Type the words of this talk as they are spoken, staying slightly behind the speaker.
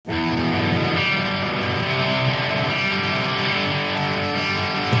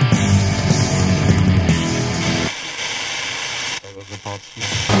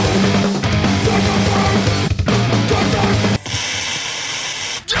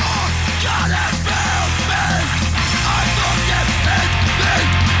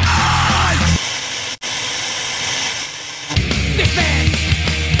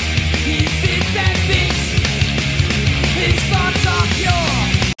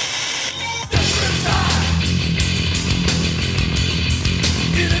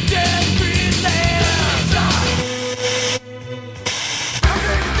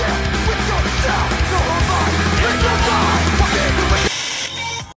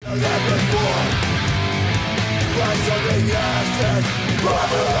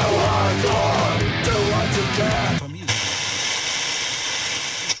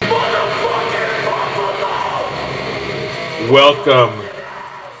Welcome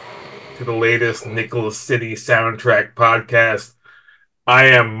to the latest Nicholas City soundtrack podcast. I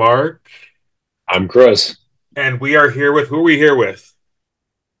am Mark, I'm Chris. and we are here with who are we here with?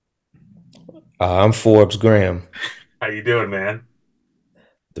 I'm Forbes Graham. How you doing, man?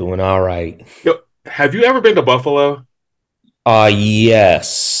 Doing all right. Yo, have you ever been to Buffalo?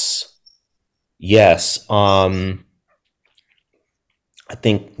 Yes. Yes. I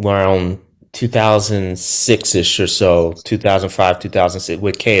think around 2006-ish or so, 2005, 2006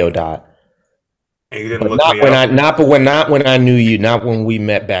 with KO Dot. And you didn't But look me up. not when I knew you, not when we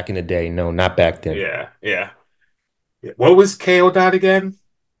met back in the day. No, not back then. Yeah. What was KO Dot again?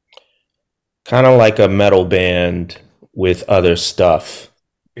 Kind of like a metal band with other stuff.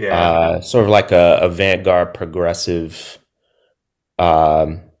 Yeah. Sort of like a avant-garde progressive,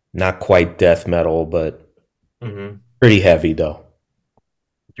 not quite death metal, but Mm-hmm. pretty heavy though.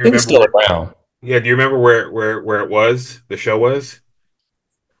 Do I you think it's remember still where? around. Yeah. Do you remember where it was? The show was?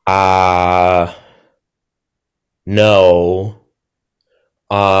 Uh no.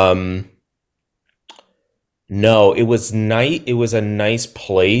 Um no, it was a nice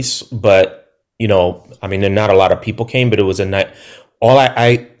place, but I mean not a lot of people came, but it was a nice all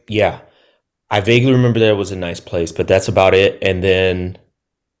I yeah, I vaguely remember that it was a nice place, but that's about it. And then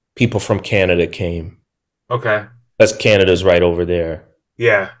people from Canada came. Okay. Because Canada's right over there.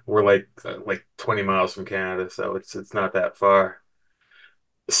 Yeah, we're like 20 miles from Canada, so it's not that far.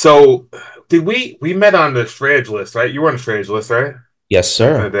 So, did we met on the Strage list, right? You were on the Strage list, right? Yes, Back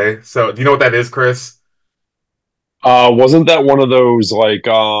in the sir. day. So, do you know what that is, Chris? Wasn't that one of those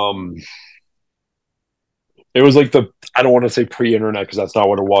it was like I don't want to say pre-internet because that's not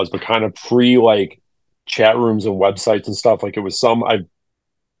what it was, but kind of pre like chat rooms and websites and stuff. Like it was I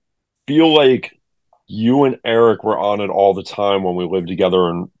feel like you and Eric were on it all the time when we lived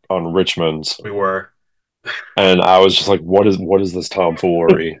together on Richmond's. We were. And I was just like, what is this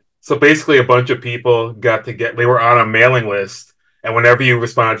tomfoolery? So basically, a bunch of people they were on a mailing list, and whenever you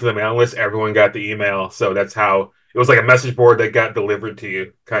responded to the mailing list, everyone got the email. So that's how it was like a message board that got delivered to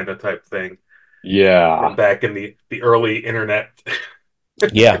you, kind of type thing. Yeah. From back in the early internet.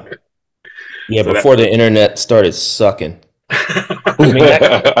 Yeah. Yeah, So that before the internet started sucking.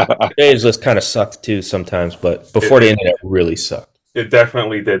 I mean, today's just kind of sucked too sometimes, but before the it, internet really sucked. it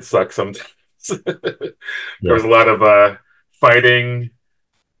definitely did suck sometimes. There was Yeah. a lot of fighting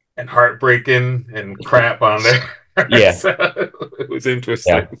and heartbreaking and crap on there. Yeah. So it was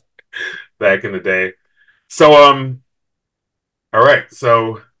interesting Yeah. back in the day. So all right.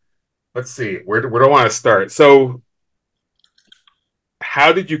 So let's see. Where do I want to start? So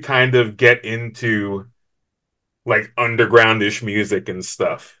how did you kind of get into like undergroundish music and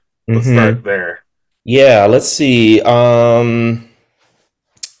stuff? Let's hmm start there. Yeah, let's see.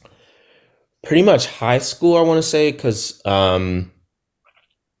 Pretty much high school, I want to say, because so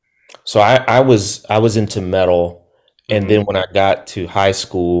I was into metal, and Hmm. then when I got to high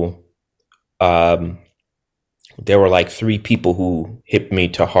school, um, there were like three people who hit me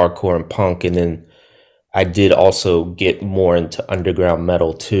to hardcore and punk, and then I did also get more into underground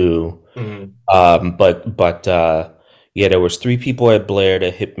metal too. Hmm. Yeah, there was three people at Blair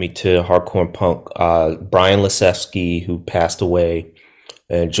that hit me to hardcore and punk. Brian Lasevsky, who passed away,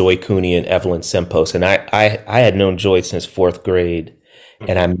 and Joy Cooney and Evelyn Sempos. And I had known Joy since fourth grade,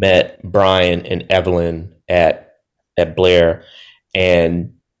 and I Hmm. met Brian and Evelyn at Blair,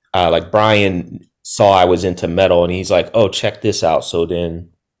 and like Brian saw I was into metal, and he's like, "Oh, check this out." So then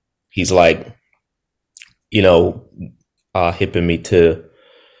he's like, you know, hipping me to.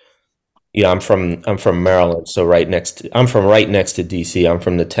 Yeah, I'm from Maryland, so I'm from right next to DC. I'm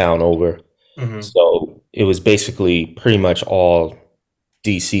from the town over. Hmm. So it was basically pretty much all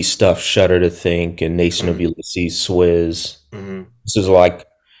DC stuff, Shudder to Think and Nation of Hmm. Ulysses, Swizz. Hmm. This is like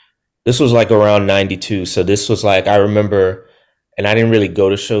this was like around 92. So this was like I remember, and I didn't really go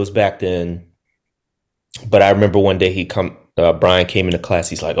to shows back then, but I remember one day Brian came into class,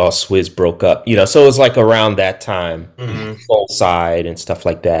 he's like, "Oh, Swizz broke up." So it was like around that time, Hmm. Full Side and stuff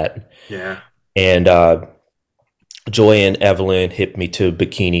like that. Yeah. And Joy and Evelyn hit me to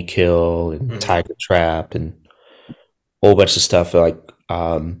Bikini Kill and Hmm. Tiger Trap and a whole bunch of stuff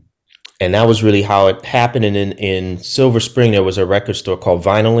and that was really how it happened. And in Silver Spring, there was a record store called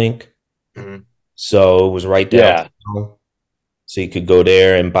Vinyl Inc. Hmm. So it was right Yeah. downtown. So you could go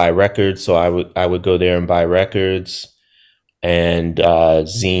there and buy records. So I would go there and buy records and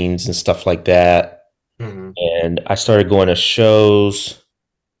zines and stuff like that. Hmm. And I started going to shows.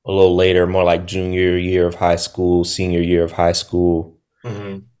 a little later, more like junior year of high school, senior year of high school,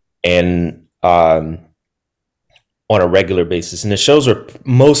 Hmm. and on a regular basis. And the shows were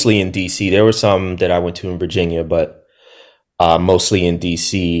mostly in DC. There were some that I went to in Virginia, but mostly in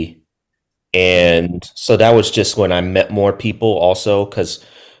DC. And so that was just when I met more people also, because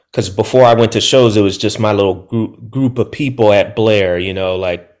before I went to shows, it was just my little group of people at Blair,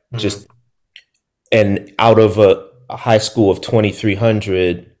 like Hmm. just, and out of a high school of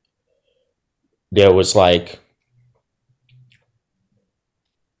 2,300, there was like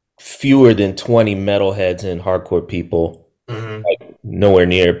fewer than 20 metalheads and hardcore people. Hmm. Like nowhere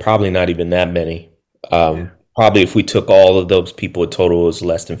near, probably not even that many. Yeah. Probably if we took all of those people, a total was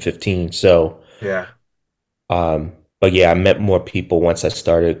less than 15. So, Yeah. but yeah, I met more people once I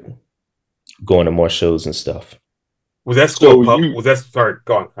started going to more shows and stuff. Was that school So pub? you, Was that sorry?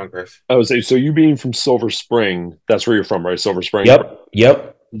 Go on, Chris. I would say, so you being from Silver Spring, that's where you're from, right? Silver Spring. Yep,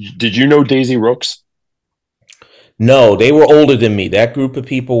 yep. Did you know Daisy Rooks? No, they were older than me. That group of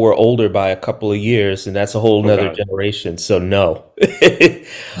people were older by a couple of years, and that's a whole nother Okay. generation. So no.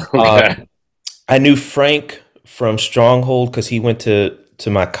 Okay. I knew Frank from Stronghold because he went to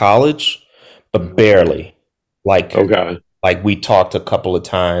my college, but Hmm. barely. Like Okay. like we talked a couple of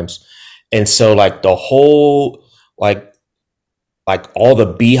times, and so like the whole like all the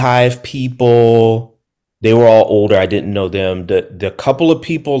Beehive people, they were all older. I didn't know them. The couple of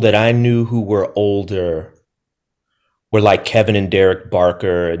people that I knew who were older were like Kevin and Derek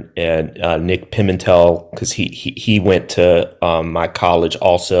Barker and Nick Pimentel because he went to my college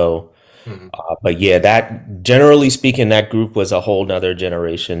also. Hmm. But yeah, that generally speaking, that group was a whole nother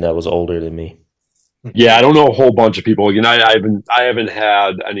generation that was older than me. Yeah, I don't know a whole bunch of people. I haven't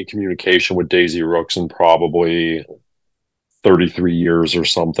had any communication with Daisy Rooks in probably 33 years or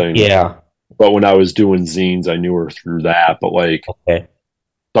something. Yeah. But when I was doing zines, I knew her through that. But like Okay.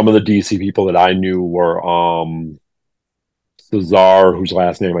 some of the DC people that I knew were Cesar, whose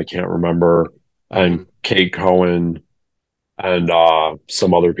last name I can't remember, and Hmm. Kate Cohen and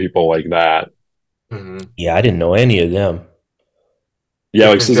some other people like that. Hmm. Yeah, I didn't know any of them. Yeah,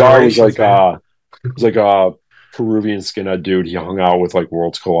 like Different Cesar was generations, like man. a Peruvian skinhead dude. He hung out with like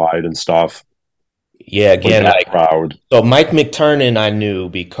Worlds Collide and stuff, Yeah, like again, that like crowd. so Mike McTurnan I knew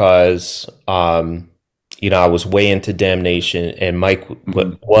because I was way into Damnation and Mike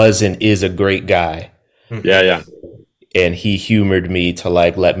Hmm. was and is a great guy. Yeah, Hmm. yeah, And he humored me to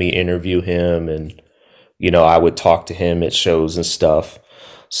like let me interview him and I would talk to him at shows and stuff.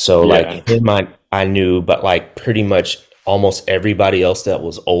 So yeah. like him I knew, but like pretty much almost everybody else that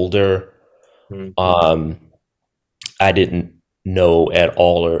was older, Hmm. um, I didn't know at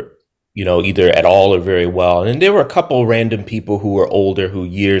all or either at all or very well. And there were a couple random people who were older who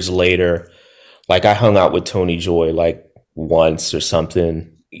years later, like I hung out with Tony Joy like once or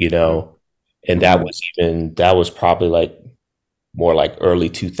something, and Hmm. that was probably like more like early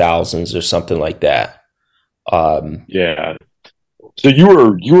 2000s or something like that. Um, Yeah. So you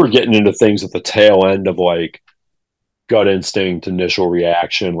were getting into things at the tail end of like Gut Instinct, Initial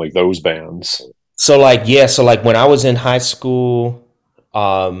Reaction, like those bands. so like yeah, so like when I was in high school,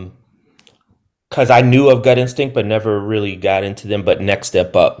 um, because I knew of Gut Instinct but never really got into them. But Next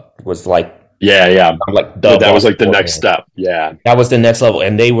Step Up was Yeah, yeah. like the That was like the hardcore next band. step. Yeah. That was the next level,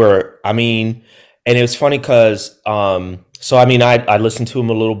 and they were. I mean, and it was funny because so I mean, I listened to them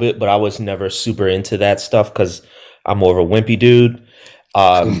a little bit, but I was never super into that stuff because I'm more of a wimpy dude.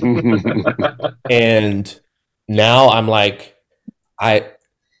 Um, and now I'm like, I.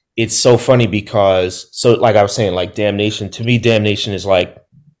 It's so funny because so like I was saying, like Damnation to me, Damnation is like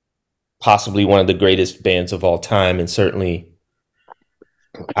possibly one of the greatest bands of all time, and certainly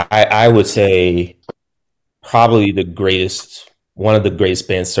I would say probably the greatest, one of the greatest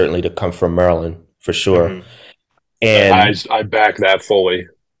bands certainly to come from Maryland for sure. Hmm. I And I back that fully.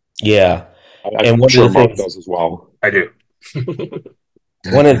 yeah, I'm and one of sure the Mark things does as well. I do.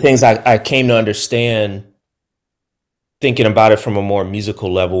 one of the things I came to understand thinking about it from a more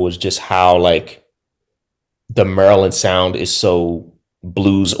musical level was just how like the Maryland sound is so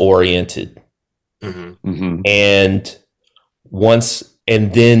blues oriented. Hmm. Hmm. And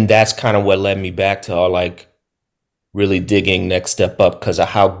and then that's kind of what led me back to like really digging Next Step Up because of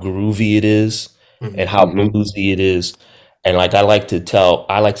how groovy it is and Hmm. how Hmm. bluesy it is. And like I like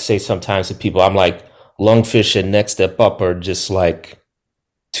to say sometimes to people, I'm like, Lungfish and Next Step Up are just like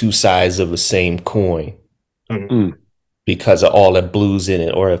two sides of the same coin Hmm. Mm. because of all the blues in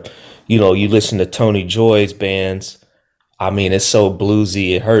it. Or if you listen to Tony Joy's bands, I mean, it's so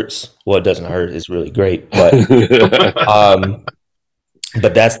bluesy it hurts. Well, it doesn't hurt. It's really great, um,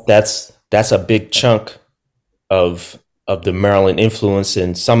 but that's a big chunk of of the Maryland influence,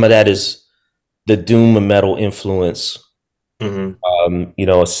 and some of that is the doom and metal influence, Hmm.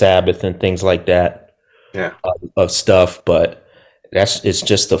 a Sabbath and things like that Yeah. of stuff. But it's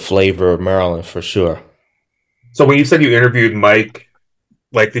just the flavor of Maryland for sure. So when you said you interviewed Mike,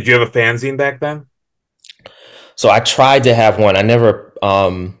 like, did you have a fanzine back then? So I tried to have one. I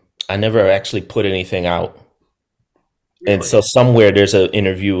never actually put anything out. And Really? so somewhere there's an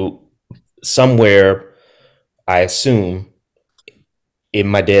interview somewhere, I assume, in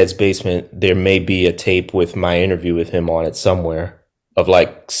my dad's basement, there may be a tape with my interview with him on it somewhere of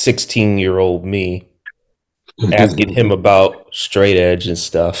like 16-year-old me asking him about straight edge and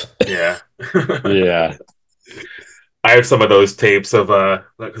stuff. Yeah. Yeah. I have some of those tapes of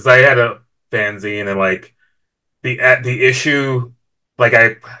because I had a fanzine and like the issue, like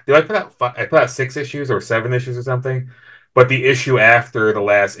I put out I put out 6 issues or 7 issues or something, but the issue after the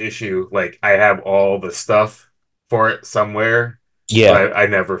last issue, like I have all the stuff for it somewhere, but Yeah.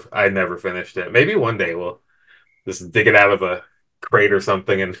 I never finished it. Maybe one day we'll just dig it out of a crate or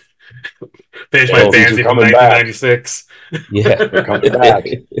something and finish my Well, since you're fanzine from coming back, 1996. Yeah. you're coming back.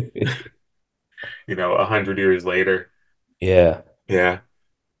 100 years later. Yeah. Yeah. Yeah.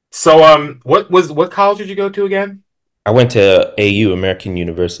 So what college did you go to again? I went to AU, American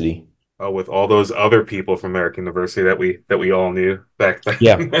University. Oh, with all those other people from American University that we all knew back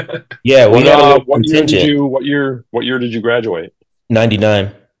Yeah. then. Yeah. We had a little What year did contingent, you what year did you graduate?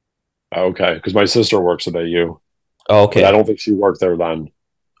 99. Okay, because my sister works at AU, Oh, but I okay. don't think she worked there then.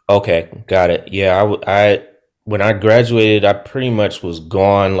 Okay. Got it. Yeah. When I graduated, I pretty much was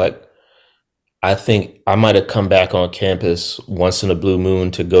gone. Like, I think I might have come back on campus once in a blue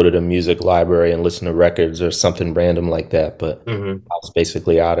moon to go to the music library and listen to records or something random like that. But Hmm. I was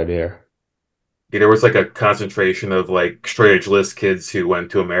basically out of there. Yeah, there was like a concentration of like straight edge list kids who went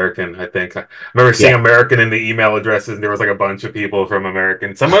to American. I think I remember seeing Yeah. American in the email addresses, and there was like a bunch of people from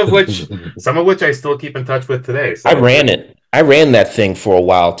American. Some of which I still keep in touch with today. I So, ran it. I ran that thing for a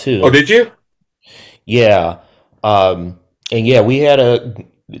while oh, too. did you? Yeah. And yeah, we had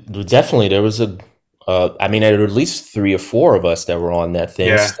definitely there was I mean, there were at least three or four of us that were on that thing,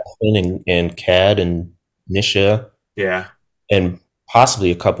 Yeah, Stefan and Cad and Nisha yeah, and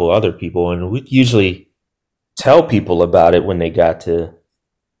possibly a couple other people. And we'd usually tell people about it when they got to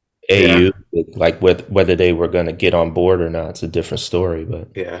yeah, AU, like whether they were going to get on board or not. It's a different story, but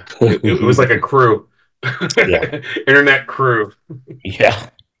yeah. It was like a crew, yeah, internet crew. yeah.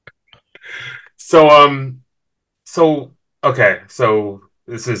 So so okay, so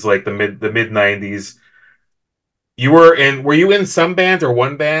this is like the mid '90s. Were you in some bands or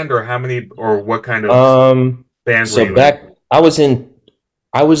one band or how many or what kind of Um, bands were so you in? back I was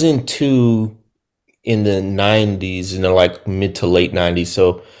in two in the '90s, in the like mid to late '90s.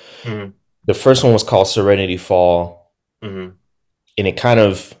 So Hmm. the first one was called Serenity Fall, Hmm. and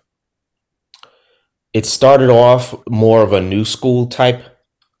it started off more of a new school type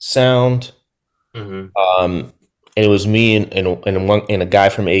sound. Hmm. And it was me and a guy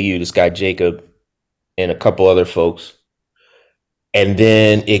from AU, this guy Jacob, and a couple other folks. And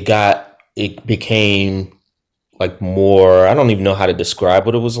then it became like more, I don't even know how to describe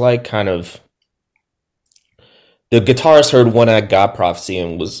what it was like. Kind of the guitarist heard One Eyed God Prophecy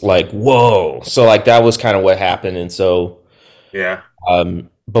and was like, whoa. So like that was kind of what happened. And so Yeah.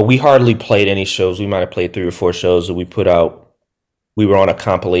 but we hardly played any shows. We might have played three or four shows that we were on a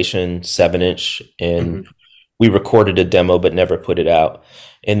compilation 7 inch, Hmm. and we recorded a demo but never put it out.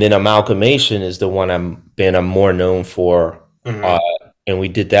 And then Amalgamation is the one I'm more known for. Uh, Hmm. and we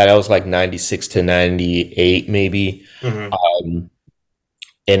did that. I was like 96 to 98 maybe. Hmm. Um,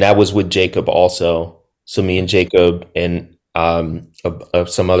 and that was with Jacob also. So me and Jacob and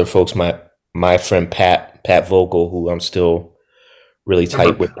some other folks, my friend Pat Vogel, who I'm still really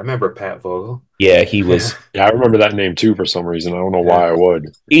tight with. I remember Pat Vogel. Yeah, he Yeah. was Yeah, I remember that name too for some reson. I don't know Yeah. why I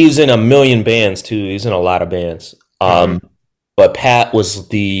would. he's in a million bands too. He's in a lot of bands. Hmm. But Pat was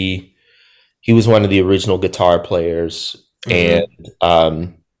he was one of the original guitar players, and Hmm.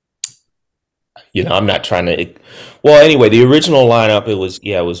 um, I'm not trying to. Well, anyway, the original lineup it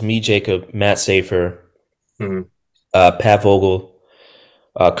was me, Jacob, Matt Safer, Hmm. Pat Vogel,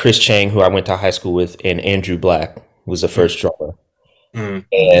 Chris Chang, who I went to high school with, and Andrew Black was the first drummer. Hmm.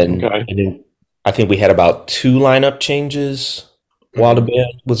 And, Okay. and then I think we had about two lineup changes while the Hmm.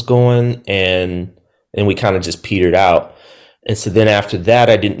 band was going, and we kind of just petered out. And so then after that,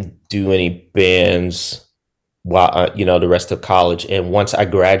 I didn't do any bands while the rest of college. And once I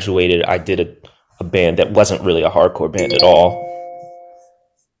graduated, I did a band that wasn't really a hardcore band at all.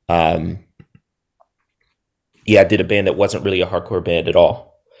 Um, yeah, I did a band that wasn't really a hardcore band at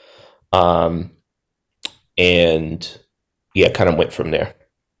all. Um, and yeah, kind of went from there.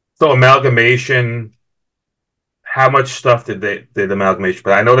 So Amalgamation, how much stuff did Amalgamation?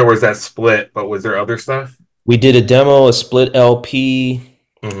 But I know there was that split, but was there other stuff? We did a demo, a split LP,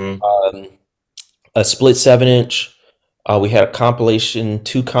 Mm-hmm. um, a split 7 inch. We had a compilation,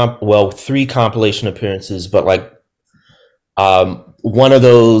 three compilation appearances, but like one of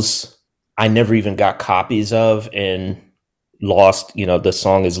those I never even got copies of and lost. You know, the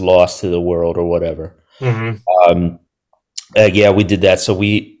song is lost to the world or whatever. Mm-hmm. Um, yeah, we did that. So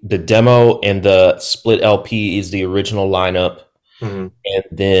the demo and the split LP is the original lineup, Mm-hmm. and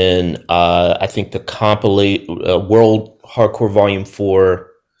then I think the compilate World Hardcore Volume 4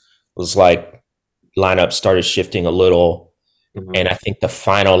 was like lineup started shifting a little, Mm-hmm. and I think the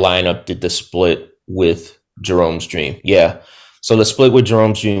final lineup did the split with Jerome's Dream. Yeah, so the split with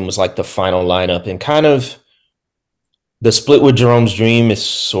Jerome's Dream was like the final lineup, and kind of the split with Jerome's Dream is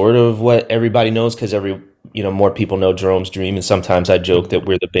sort of what everybody knows because more people know Jerome's Dream, and sometimes I joke that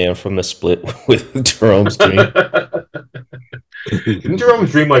we're the band from the split with Jerome's Dream. Isn't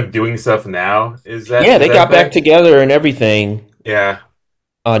Jerome's Dream like doing stuff now? Yeah, Is they that a got back thing? together and everything. Yeah.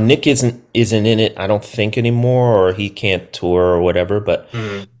 Nick isn't in it, I don't think anymore, or he can't tour or whatever.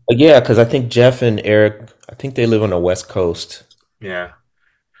 Mm-hmm. But yeah, because I think Jeff and Eric, I think they live on the West Coast. Yeah.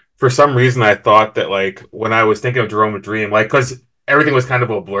 For some reason, I thought that like when I was thinking of Jerome's Dream, like because everything was kind of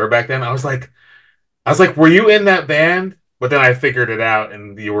a blur back then, I was like, were you in that band? But then I figured it out,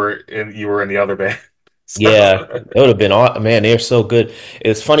 and you were in the other band. Yeah, So, it would have been all man. They're so good.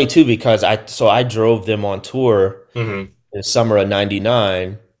 It's funny too because I drove them on tour hmm in the summer of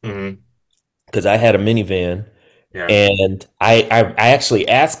 '99 hmm because I had a minivan, yeah, and I actually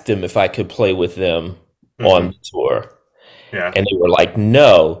asked them if I could play with them on hmm the tour, yeah. and they were like,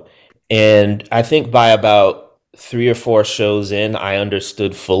 no. And I think by about 3 or 4 shows in, I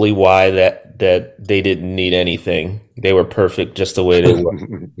understood fully why that they didn't need anything. They were perfect just the way they were.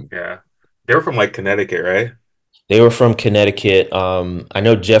 Yeah. They were from like Connecticut, right? They were from Connecticut. I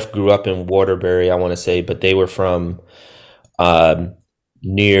know Jeff grew up in Waterbury, I want to say, but they were from um,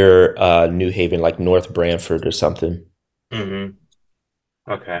 near New Haven, like North Branford or something. hmm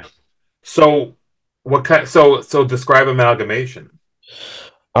Okay. So so describe Amalgamation.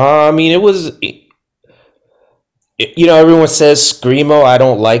 I mean, everyone says screamo. I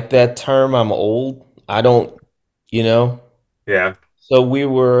don't like that term. I'm old. I don't, you know. Yeah. So we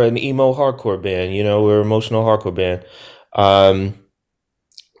were an emo hardcore band. We were an emotional hardcore band. Um,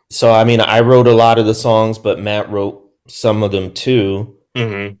 so I mean, I wrote a lot of the songs, but Matt wrote some of them too.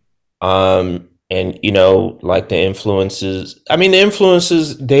 hmm And like the influences,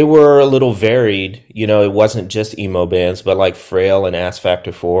 they were a little varied. It wasn't just emo bands, but like Frail and Ass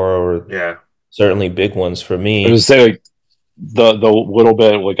Factor 4 were Yeah. certainly big ones for I me. was say like the little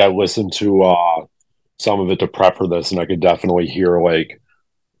bit like I listened to some of it to prep for this, and I could definitely hear like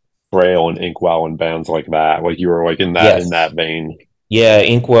Frail and Inkwell and bands like that. Like you were like in Yes. that vein. Yeah,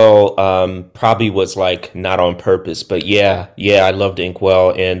 Inkwell probably was like not on purpose, but yeah, yeah, I loved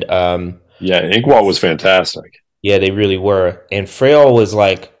Inkwell, and Yeah, Inkwell was fantastic. yeah, they really were. And Frail was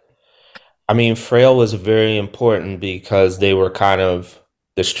like, I mean, Frail was very important because they were kind of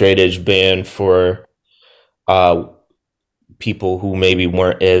the straight edge band for uh people who maybe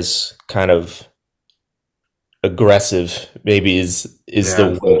weren't as kind of aggressive, maybe is the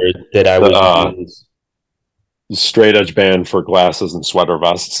Yeah. word that I The would use. straight edge band for glasses and sweater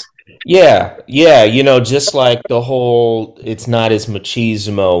vests. Yeah, yeah, just like the whole it's not as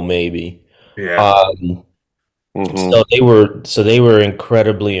machismo maybe. Yeah. Um Hmm so they were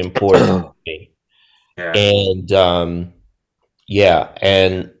incredibly important to me. Yeah. And yeah,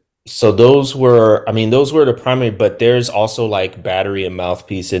 and so those were the primary, but there's also like battery and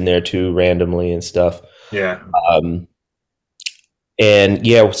mouthpiece in there too randomly and stuff. Yeah. Um And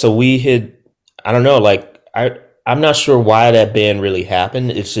yeah, so we had, I don't know, like I'm not sure why that band really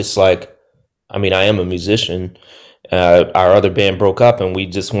happened. It's just like, I mean, I am a musician. Our other band broke up, and we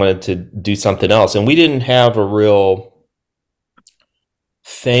just wanted to do something else, and we didn't have a real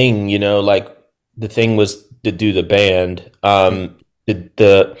thing, like the thing was to do the band.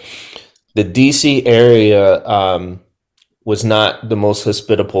 The DC area was not the most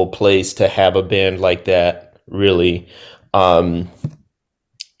hospitable place to have a band like that, really. Um,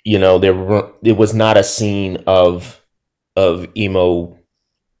 it was not a scene of emo,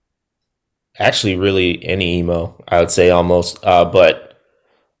 actually really any emo, I would say almost, but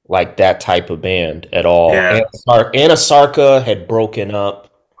like that type of band at all. Yeah. Anasarca had broken up,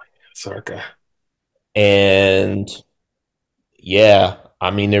 Sarka. and yeah,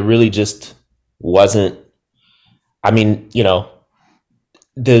 I mean there really just wasn't. I mean,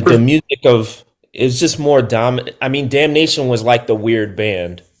 the For, music of it's just more dominant. I mean, Damnation was like the weird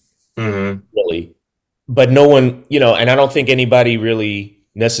band, Hmm. really, but no one, and I don't think anybody really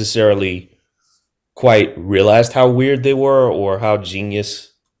necessarily quite realized how weird they were or how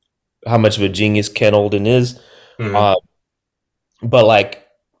much of a genius Ken Olden is. Hmm. Uh, but like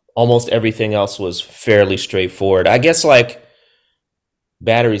almost everything else was fairly straightforward. I guess like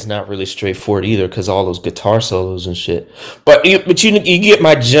Battery's not really straightforward either because all those guitar solos and shit. But you get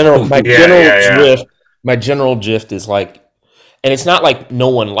my Yeah, general yeah, yeah. drift. My general drift is like, and it's not like no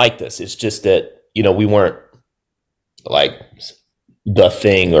one liked us. It's just that we weren't like the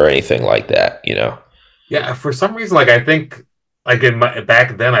thing or anything like that. Yeah, for some reason, like I think, like in my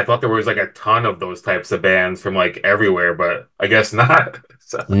back then, I thought there was like a ton of those types of bands from like everywhere, but I guess not.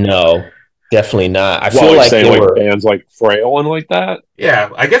 So, No, definitely not. I Well, feel like like saying there like were. bands like Frail and like that. yeah,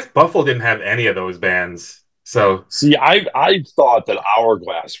 I guess Buffalo didn't have any of those bands. So, See, I thought that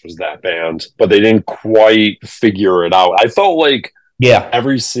Hourglass was that band, but they didn't quite figure it out. I felt like Yeah,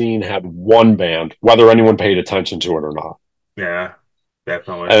 every scene had one band, whether anyone paid attention to it or not. yeah,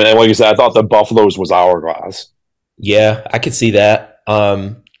 definitely. And like I said, I thought the Buffaloes was Hourglass. yeah, I could see that.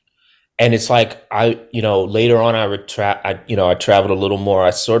 And it's like later on I traveled a little more. I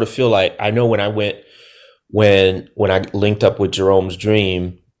sort of feel like I know when I linked up with Jerome's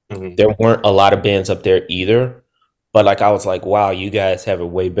Dream, Hmm. there weren't a lot of bands up there either. But like I was like, wow, you guys have it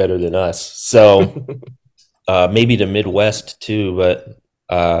way better than us. So maybe the Midwest too, but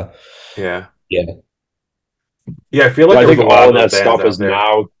Yeah. yeah, Yeah, I feel like Well, I there was think a lot all of of those that bands stuff out is there.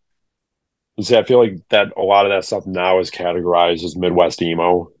 now. See, I feel like that a lot of that stuff now is categorized as Midwest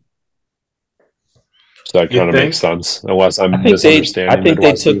emo. So that You kind of makes think? sense, unless I'm I misunderstanding think they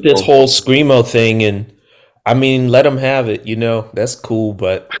Midwest took this emo. whole screamo thing and I mean, let them have it. That's cool.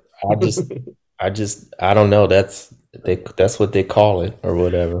 But I don't know. That's what they call it or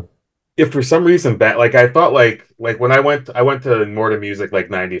whatever. If for some reason like I thought like when I went to more to music like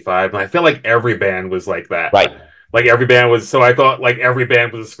 95 and I feel like every band was like that. Right. Like every band was so I thought like every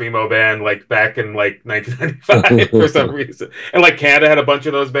band was a screamo band like back in like 1995 for some reason. And like Canada had a bunch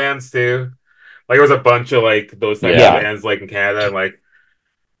of those bands too. Like there was a bunch of like those types of Yeah, Yeah. bands like in Canada and like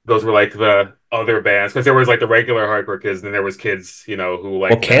those were like the other bands because there was like the regular hardcore kids and then there was kids, who Well,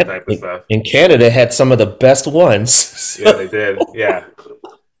 liked that can type of stuff. in Canada had some of the best ones. Yeah, they did. Yeah.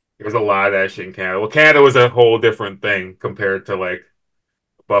 There was a lot of that shit in Canada. Well, Canada was a whole different thing compared to like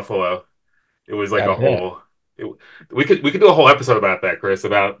Buffalo. It was like I a bet. whole. It, we could do a whole episode about that, Chris,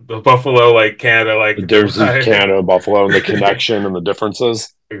 about the Buffalo like Canada like there's divide. Canada and Buffalo and the connection and the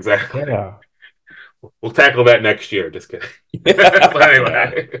differences. Exactly. Yeah. We'll tackle that next year. Just kidding. But Yeah,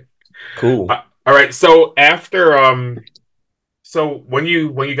 anyway, Cool. all right. So after so when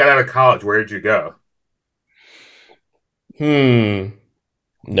you got out of college, where did you go? Hmm.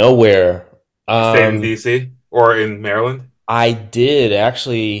 Nowhere. You stayed in Um, DC or in Maryland? I did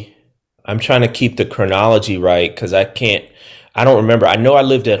actually. I'm trying to keep the chronology right because I can't. I don't remember. I know I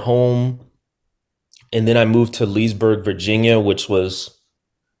lived at home, and then I moved to Leesburg, Virginia, which was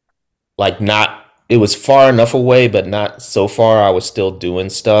like not. It was far enough away, but not so far. I was still doing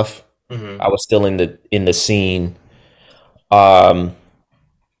stuff. Hmm. I was still in the scene. Um,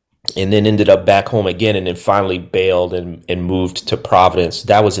 and then ended up back home again and then finally bailed and moved to Providence.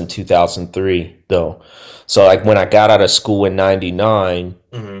 That was in 2003 though. So like when I got out of school in 99,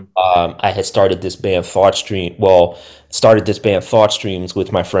 Hmm. I had started this band Thought Streams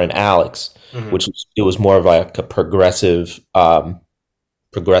with my friend Alex, Hmm. which it was more of like a progressive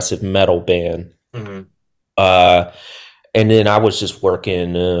metal band. Hmm. Uh, and then I was just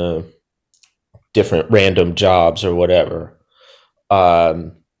working different random jobs or whatever.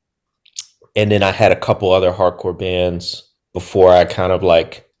 Um, and then I had a couple other hardcore bands before I kind of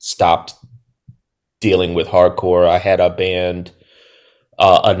like stopped dealing with hardcore. I had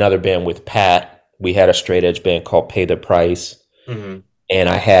another band with Pat. We had a straight edge band called Pay the Price, Hmm. and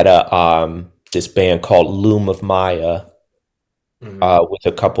I had a this band called Loom of Maya Hmm. with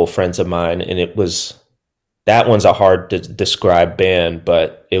a couple friends of mine, and it was that one's a hard to describe band,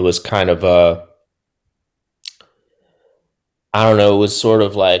 but it was kind of a I don't know, it was sort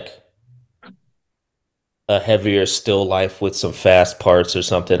of like a heavier still life with some fast parts or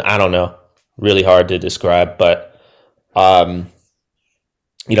something. I don't know. Really hard to describe, but um,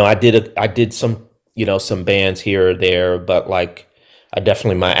 I did some, some bands here or there, but like I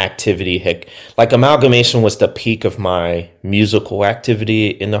definitely my activity had like Amalgamation was the peak of my musical activity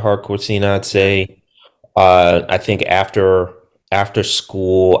in the hardcore scene, I'd Yeah. say. I think after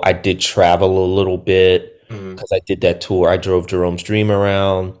school, I did travel a little bit Hmm. because I did that tour. I drove Jerome's Dream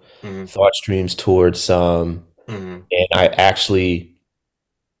around, Hmm. Thought Streams toured some, Hmm. and I actually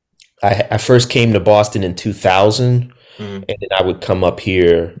I first came to Boston in 2000, Mm, and then I would come up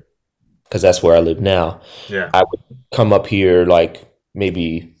here because that's where I live now. yeah. I would come up here like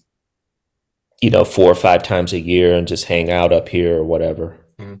maybe, 4 or 5 times a year and just hang out up here or whatever.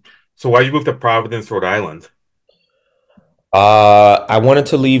 Mm. So why you moved to Providence, Rhode Island? I wanted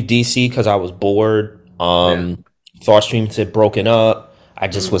to leave DC because I was bored. Yeah. Thought streams had broken up. I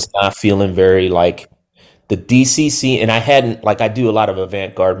just Mm, was not feeling very like the DC scene, and I hadn't like I do a lot of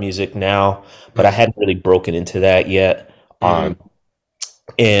avant-garde music now, but I mm, hadn't really broken into that yet. mm,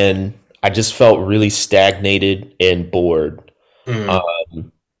 And I just felt really stagnated and bored. mm.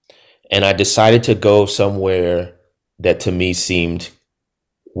 Um, and I decided to go somewhere that to me seemed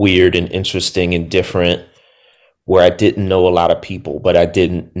weird and interesting and different, where I didn't know a lot of people, but I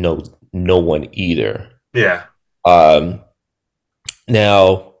didn't know no one either. Yeah. Um,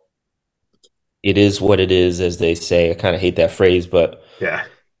 Now, it is what it is, as they say. I kind of hate that phrase, but Yeah.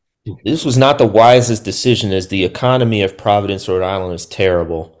 this was not the wisest decision, as the economy of Providence, Rhode Island is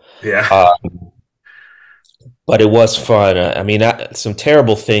terrible. Yeah. Uh, but it was fun. I mean, some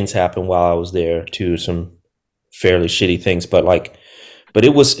terrible things happened while I was there too. Some fairly shitty things, but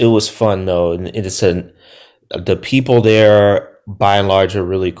it was fun though, and the people there by and large are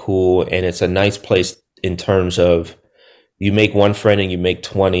really cool, and it's a nice place in terms of you make one friend and you make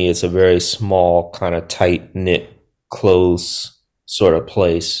 20. It's a very small, kind of tight knit, close sort of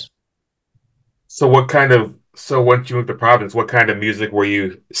place. So once you moved to Providence, what kind of music were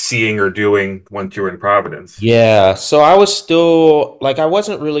you seeing or doing once you were in Providence? Yeah, so I was still like I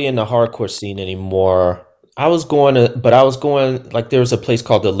wasn't really in the hardcore scene anymore. I was going like there was a place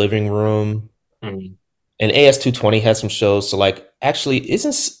called the Living Room, Mm. and AS220 had some shows. So like actually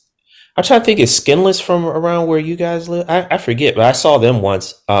I'm trying to think, is Skinless from around where you guys live? I forget, but I saw them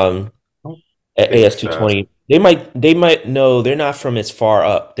once I don't at think AS220. They might know they're not from as far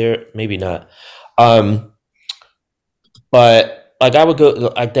up. They're maybe not. Um but like I would go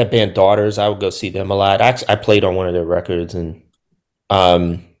like that band Daughters, I would go see them a lot. I played on one of their records,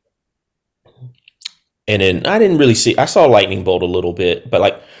 um and then I didn't really see I saw Lightning Bolt a little bit, but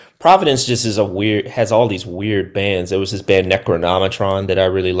like Providence just is a weird has all these weird bands. There was this band Necronometron that I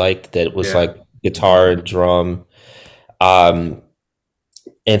really liked that was Yeah. like guitar and drum. Um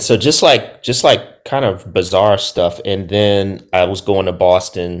and so just like kind of bizarre stuff. And then I was going to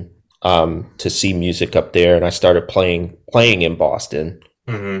Boston to see music up there, and I started playing in Boston,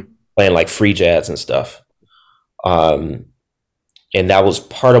 Hmm. playing like free jazz and stuff. Um and that was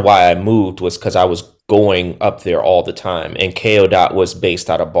part of why I moved, was because I was going up there all the time. And KO Dot was based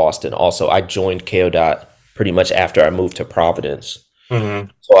out of Boston. Also, I joined KO Dot pretty much after I moved to Providence. Hmm.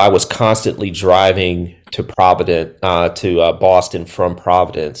 So I was constantly driving to Boston from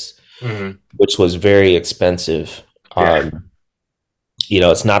Providence, Hmm. which was very expensive. Yeah.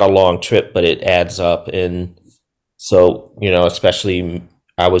 It's not a long trip, but it adds up. And so, especially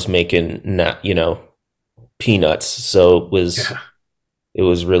I was making not, peanuts. So Yeah. it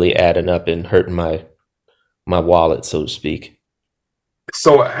was really adding up and hurting my wallet, so to speak.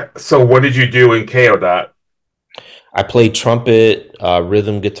 So what did you do in KO Dot? I played trumpet,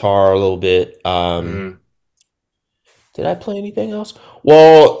 rhythm guitar a little bit. Mm. Did I play anything else?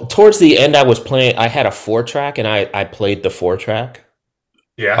 Well, towards the end, I had a 4 track, and I played the 4 track.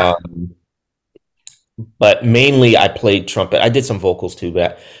 Yeah. Um, but mainly I played trumpet. I did some vocals too,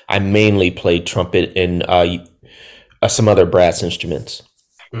 but I mainly played trumpet and some other brass instruments.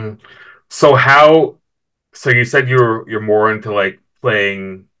 Mm. So how so you said you're more into like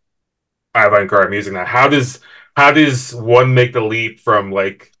playing avant-garde music now. How does one make the leap from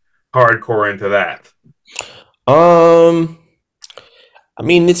like hardcore into that? Um, I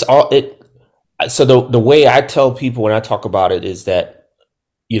mean, it's all it. So the way I tell people when I talk about it is that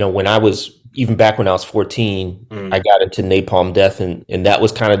when I was even back when I was 14, I Mm. got into Napalm Death, and that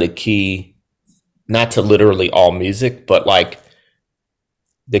was kind of the key, not to literally all music, but like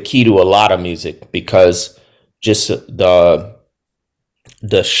the key to a lot of music, because just the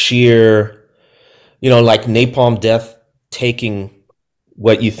sheer, like Napalm Death taking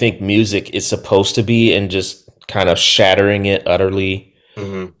what you think music is supposed to be and just kind of shattering it utterly.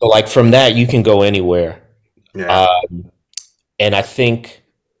 Hmm. So like from that you can go anywhere. Yeah. Uh, and I think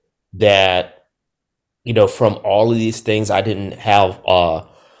that from all of these things, I didn't have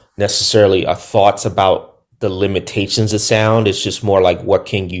necessarily a thoughts about the limitations of sound. It's just more like, what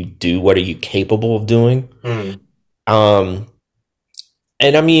can you do? What are you capable of doing? Mm. Um,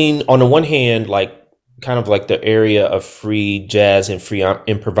 and I mean, on the one hand, like kind of like the area of free jazz and free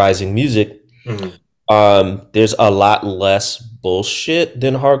improvising music, Hmm. there's a lot less bullshit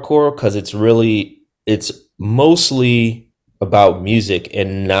than hardcore, because it's mostly. about music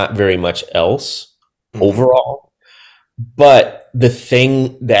and not very much else Hmm. overall. But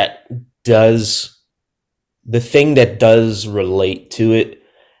does the thing that does relate to it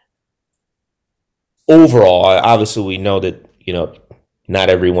overall, obviously we know that, not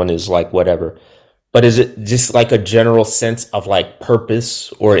everyone is like whatever. But is it just like a general sense of like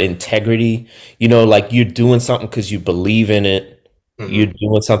purpose or integrity? Like you're doing something because you believe in it. You're Hmm.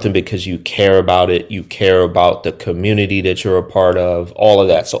 doing something because you care about it. You care about the community that you're a part of, all of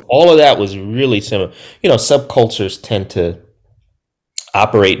that. So all of that was really similar. Subcultures tend to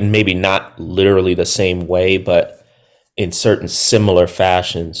operate in maybe not literally the same way, but in certain similar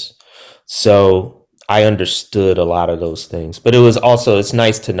fashions. So I understood a lot of those things. But it's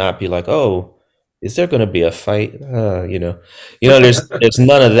nice to not be like, oh, is there going to be a fight? There's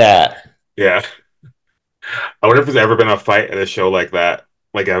none of that. Yeah. I wonder if there's ever been a fight at a show like that,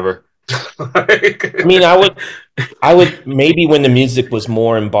 like ever. I mean, Like, I would maybe when the music was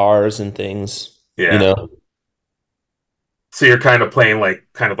more in bars and things, you yeah. know. So you're kind of playing like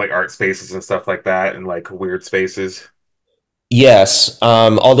kind of like art spaces and stuff like that, and like weird spaces. Yes,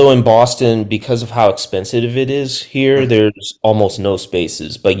 although in Boston, because of how expensive it is here, Mhm. there's almost no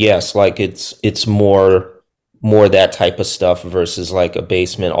spaces. But yes, like it's more that type of stuff versus like a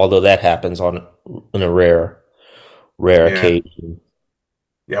basement, although that happens on a rare Yeah. occasion.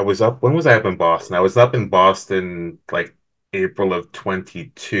 Yeah, I was up. When was I up in Boston? I was up in Boston like April of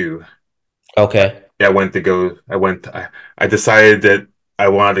 22. Okay. Yeah, I decided that I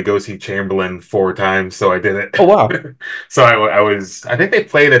wanted to go see Chamberlain 4 times, so I did Oh wow. it. So I think they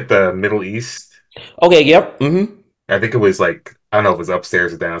played at the Middle East. Okay, yep. I think it was like, I don't know if it was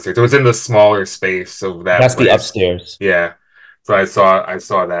upstairs or downstairs. It was in the smaller space of that That's the place. upstairs. Yeah. So I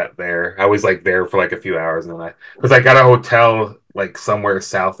saw that there. I was like there for like a few hours, and then because I got a hotel like somewhere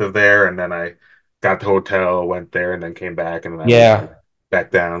south of there, and then I got the hotel, went there, and then came back, and then I moved Yeah.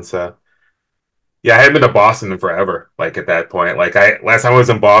 back down. So yeah, I hadn't been to Boston in forever. Like at that point, like I last time I was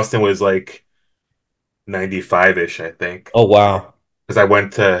in Boston was like 95-ish, I think. Oh wow.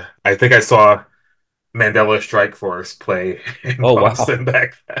 Because I think I saw Mandela Strike Force play in Oh wow. Boston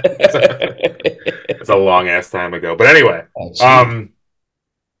back then. So it's a long ass time ago. But anyway, Oh geez. um,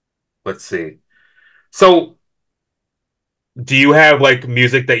 let's see. So, do you have like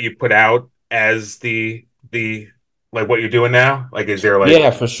music that you put out as the like what you're doing now? Like, is there like,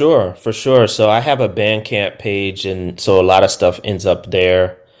 Yeah, for sure, for sure. So I have a Bandcamp page, and so a lot of stuff ends up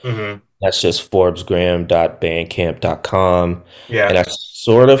there. hmm That's just forbesgraham.bandcamp.com. yeah, And I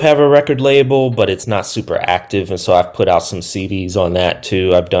sort of have a record label, but it's not super active. And so I've put out some CDs on that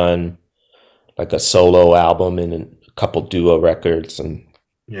too. I've done like a solo album and a couple duo records and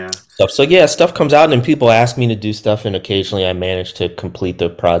yeah, stuff. So yeah, stuff comes out and people ask me to do stuff, and occasionally I manage to complete the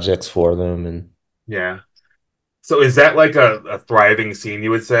projects for them. And yeah. So, is that like a thriving scene?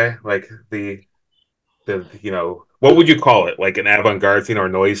 You would say, like what would you call it? Like an avant-garde scene or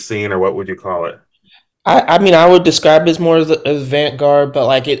noise scene, or what would you call it? I mean, I would describe it as more as Vanguard, but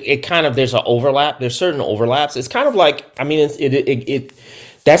like it kind of there's an overlap. There's certain overlaps. It's kind of like I mean,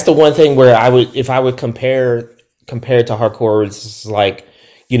 that's the one thing where I would if I would compare it to hardcore, it's like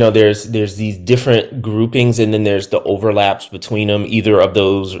there's these different groupings, and then there's the overlaps between them. Either of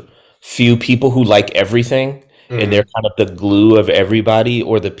those few people who like everything, and they're Hmm. kind of the glue of everybody,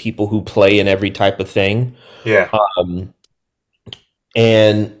 or the people who play in every type of thing. Yeah. Um,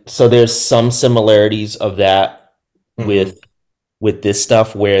 and so there's some similarities of that Hmm. with this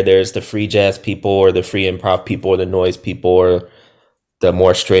stuff where there's the free jazz people or the free improv people or the noise people or the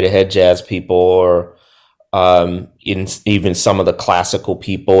more straight ahead jazz people or even some of the classical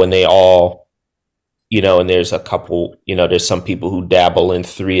people, and they all and there's a couple, there's some people who dabble in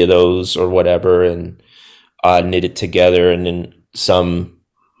three of those or whatever and knit it together, and then some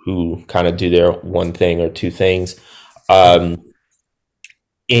who kind of do their one thing or two things. Hmm. um,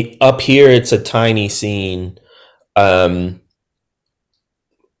 Up here it's a tiny scene, um,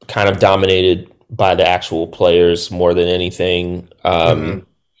 kind of dominated by the actual players more than anything. Hmm.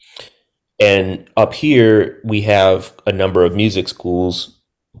 And up here, we have a number of music schools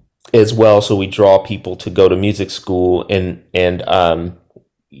as well. So we draw people to go to music school, and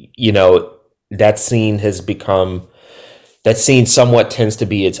you know, that scene has become that scene somewhat tends to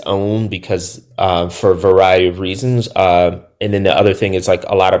be its own because for a variety of reasons. And then the other thing is like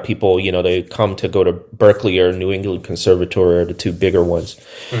a lot of people, they come to go to Berkeley or New England Conservatory, or the two bigger ones.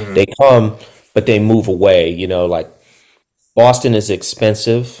 Hmm. They come, but they move away. Like Boston is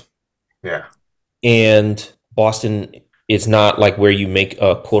expensive, Yeah. and Boston is not like where you make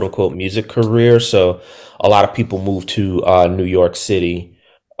a quote unquote music career. So a lot of people move to New York City,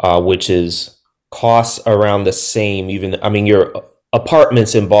 which is costs around the same. Even I mean, your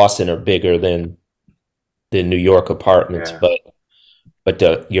apartments in Boston are bigger than the New York apartments, Yeah.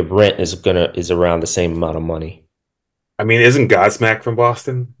 but your rent is around the same amount of money. I mean, isn't Godsmack from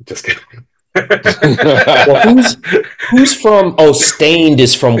Boston? Just kidding. Well, who's from? Oh, Stained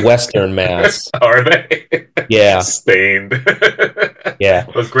is from Western Mass. Are they? Yeah, Stained. yeah.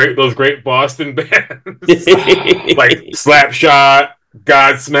 Those great Boston bands. Like Slapshot,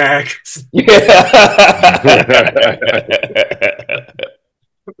 Godsmack,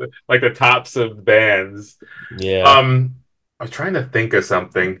 like the tops of bands. Yeah. Um, I was trying to think of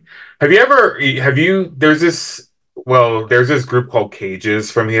something. Have you there's this group called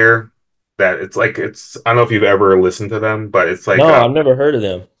Cages from here that I don't know if you've ever listened to them, but it's like No, I've never heard of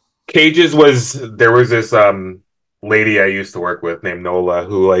them. Cages was there was this lady I used to work with named Nola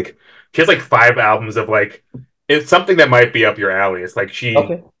who like she has like 5 albums of like it's something that might be up your alley. It's like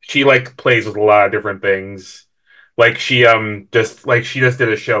Okay. she like plays with a lot of different things. Like she just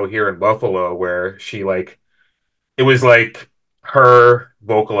did a show here in Buffalo where she like it was like her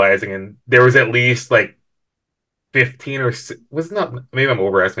vocalizing and there was at least like 15 or was not maybe I'm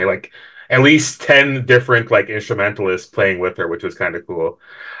overestimating like at least 10 different like instrumentalists playing with her, which was kind of cool.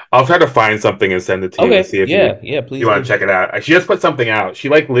 I'll try to find something and send it to you and Okay. see if Yeah. Yeah. you Please want to do. check it out. She just put something out. She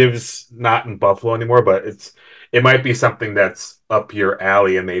like lives not in Buffalo anymore, but it might be something that's up your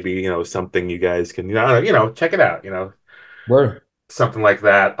alley and maybe something you guys can check it out. Word. Something like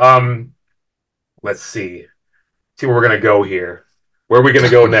that. Let's see where we're gonna go here. Where are we gonna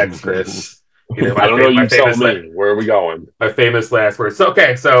go next, Chris? I don't know. You tell me. Where are we going? my famous last words. So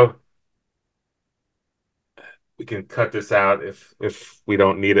okay, so we can cut this out if we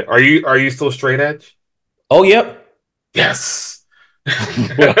don't need it. Are you still straight edge? Oh, yep. Yes.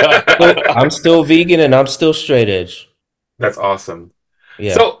 So I'm still vegan and I'm still straight edge. That's awesome.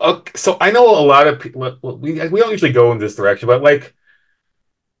 Yeah. So I know a lot of people. We don't usually go in this direction, but like,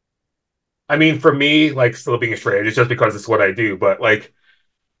 I mean, for me, like, still being straight edge, it's just because it's what I do. But like,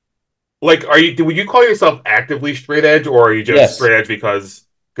 would you call yourself actively straight edge, or are you just Yes. straight edge because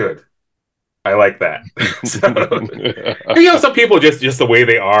good? I like that. So, some people just the way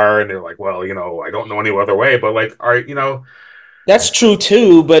they are, and they're like, well, I don't know any other way. But like, That's true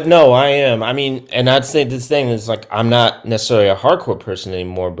too, but no, I am. I mean, and I'd say this thing is like I'm not necessarily a hardcore person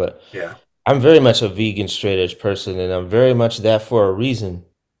anymore, but yeah, I'm very much a vegan straight edge person, and I'm very much that for a reason,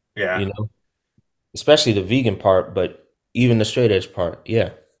 yeah, you know, especially the vegan part, but even the straight edge part.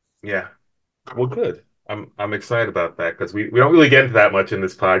 Yeah. yeah. Well, good. I'm excited about that because we don't really get into that much in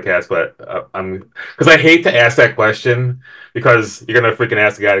this podcast, but I'm because I hate to ask that question because you're gonna freaking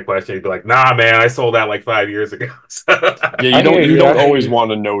ask the guy the question. He'd be like, "Nah, man, I sold that like 5 years ago." Yeah, I hear you you. don't I hear always you.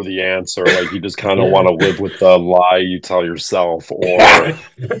 want to know the answer. Like you just kind of Yeah. want to live with the lie you tell yourself or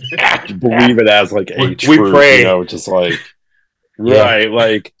believe it as like a we truth, pray, just like Yeah. right.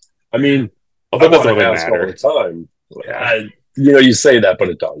 Like I mean, I although it want doesn't to really ask all the matter. time. Yeah, I, you say that, but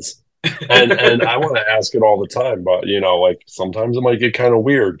it does. And I want to ask it all the time, but like sometimes it might get kind of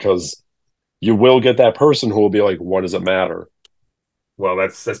weird because you will get that person who will be like, "What does it matter?" well,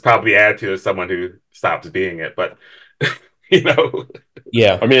 that's probably the attitude of someone who stops being it, but you know,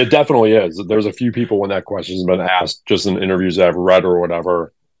 Yeah. I mean, it definitely is. There's a few people when that question's been asked, just in interviews I've read or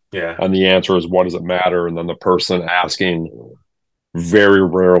whatever, yeah, and the answer is, "What does it matter?" And then the person asking very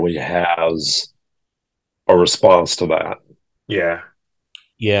rarely has a response to that. yeah,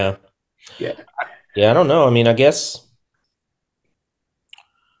 Yeah. yeah. Yeah. I don't know. I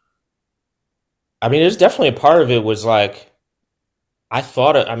mean, there's definitely a part of it was like, I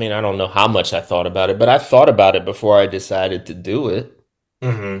mean, I don't know how much I thought about it, but I thought about it before I decided to do it.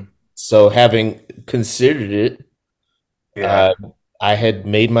 Hmm. So having considered it, Yeah, uh, I had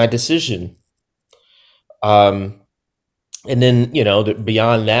made my decision. Um, and then,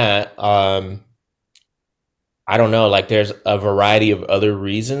 beyond that, I don't know, like there's a variety of other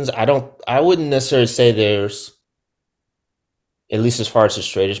reasons. I wouldn't necessarily say there's, at least as far as the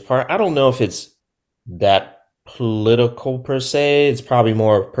straightest part, I don't know if it's that political per se. It's probably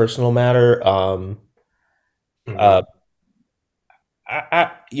more a personal matter. Uh, hmm,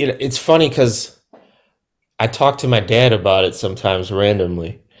 it's funny because I talk to my dad about it sometimes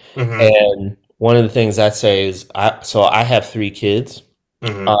randomly. hmm, And one of the things I say is, I have 3 kids.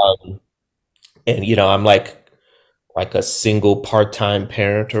 hmm, Um, and I'm like a single part-time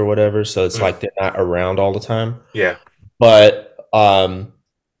parent or whatever, so it's hmm, like they're not around all the time. yeah, But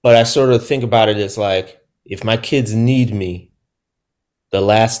I sort of think about it as like if my kids need me, the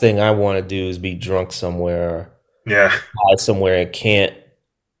last thing I want to do is be drunk somewhere or yeah, high somewhere and can't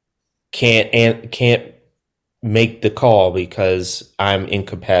make the call because I'm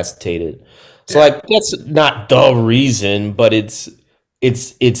incapacitated. So Yeah. like that's not the reason, but it's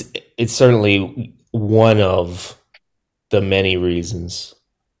it's it's certainly one of the many reasons.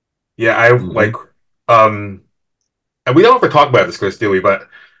 Yeah, I like Mhm. um and we don't ever talk about this, Chris, do we? But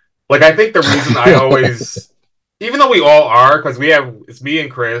like I think the reason I always even though we all are, because we have it's me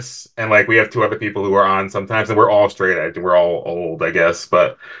and Chris and like we have two other people who are on sometimes and we're all straight edge and we're all old, I guess.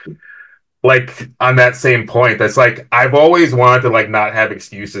 But like on that same point, that's like I've always wanted to like not have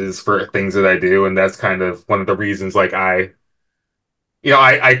excuses for things that I do, and that's kind of one of the reasons like I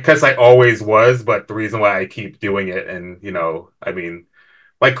because I always was, but the reason why I keep doing it, and I mean,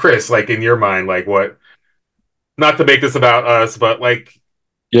 like Chris, like in your mind, like what? Not to make this about us, but like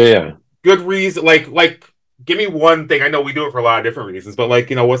Yeah, yeah. good reason, like give me one thing. I know we do it for a lot of different reasons, but like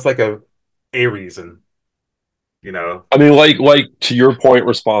what's like a reason? You know? I mean, like to your point,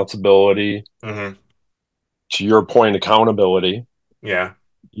 responsibility. Hmm. To your point, accountability. Yeah,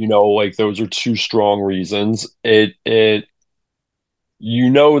 Like those are two strong reasons. That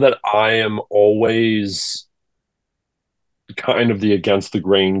I am always kind of the against the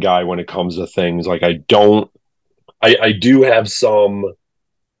grain guy when it comes to things. Like I do have some,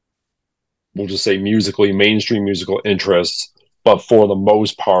 we'll just say musically, mainstream musical interests, but for the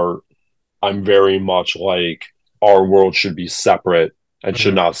most part, I'm very much like our world should be separate and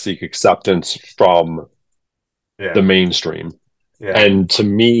should hmm, not seek acceptance from the yeah, mainstream. yeah, And to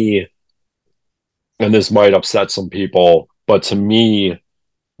me, and this might upset some people, but to me,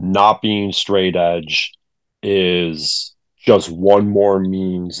 not being straight edge is just one more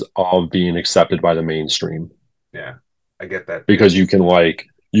means of being accepted by the mainstream yeah. I get that too. because you can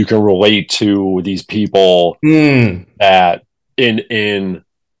relate to these people Hmm. that in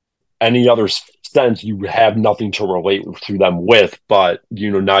any other sense you have nothing to relate to them with, but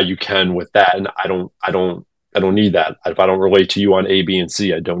now you can with that. And I don't need that. If I don't relate to you on A, B, and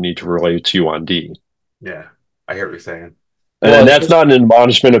C, I don't need to relate to you on D. Yeah, I hear what you're saying. And Well, that's not an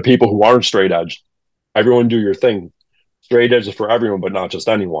admonishment of people who aren't straight edge. Everyone do your thing. Straight edge is for everyone, but not just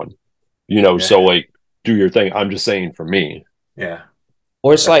anyone. Yeah, So like do your thing. I'm just saying for me. yeah,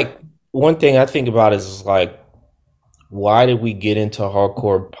 or it's definitely. like one thing I think about is like, why did we get into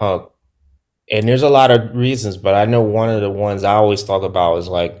hardcore punk? And there's a lot of reasons, but I know one of the ones I always talk about is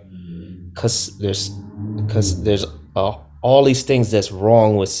like, cause there's all these things that's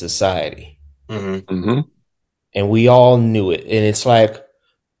wrong with society, Hmm. Mm-hmm. and we all knew it. And it's like,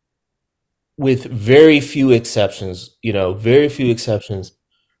 with very few exceptions, very few exceptions,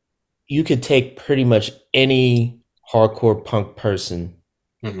 you could take pretty much any hardcore punk person,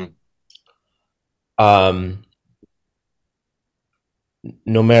 Hmm. um,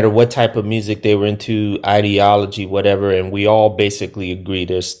 no matter what type of music they were into, ideology, whatever, and we all basically agree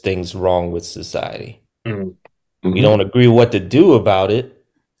there's things wrong with society. Hmm. We Mm-hmm. don't agree what to do about it,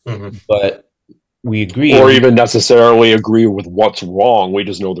 Hmm. but we agree, Or and even necessarily agree with what's wrong. We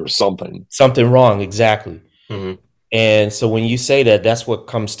just know there's something. something wrong, exactly. Hmm. And so when you say that, that's what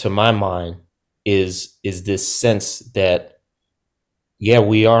comes to my mind is this sense that, yeah,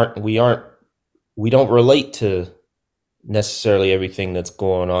 we don't relate to necessarily everything that's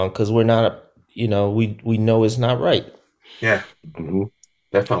going on because we're not, we know it's not right. Yeah, Mm-hmm.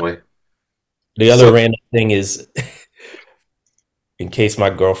 definitely. The other So, random thing is, in case my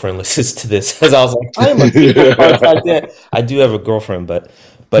girlfriend listens to this, as I was like, I am a single part-time dad. I do have a girlfriend, but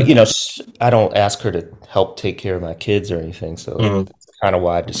I don't ask her to help take care of my kids or anything. So mhm, that's kind of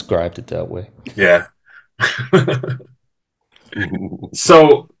why I described it that way. yeah.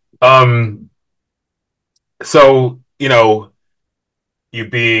 So, um, so you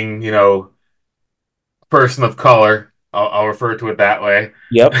being person of color, I'll refer to it that way.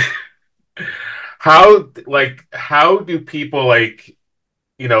 Yep. How do people like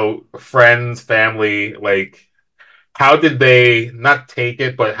friends, family, like how did they not take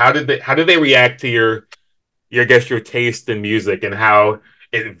it, but how did they react to your I guess your taste in music and how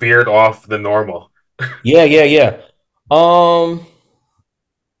it veered off the normal? Yeah, yeah, yeah. Um,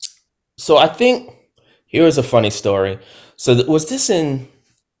 so I think here is a funny story. So was this in?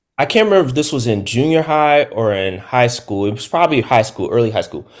 I can't remember if this was in junior high or in high school. It was probably high school, early high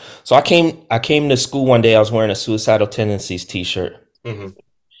school. So I came to school one day. I was wearing a Suicidal Tendencies T-shirt, Hmm.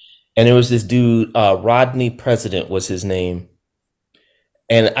 and there was this dude, Rodney President was his name,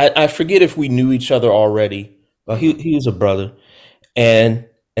 and I forget if we knew each other already, but he Hmm. he was a brother, and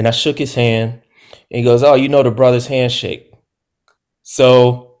I shook his hand, and he goes, "Oh, you know the brother's handshake."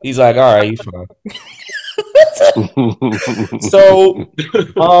 So he's like, "All right, you fine." So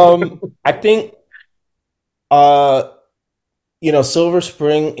I think uh Silver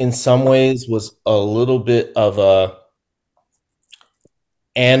Spring in some ways was a little bit of a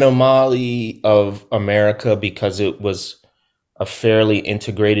anomaly of America because it was a fairly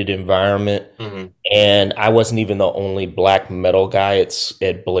integrated environment. Hmm. And I wasn't even the only black metal guy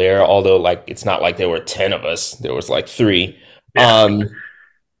at Blair, although like it's not like there were 10 of us. There was like three. Yeah.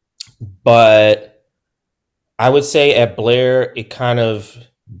 But I would say at Blair it kind of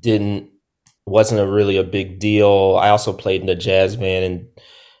didn't wasn't a really a big deal. I also played in the jazz band and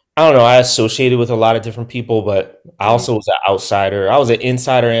I don't know, I associated with a lot of different people, but I Hmm. also was an outsider. I was an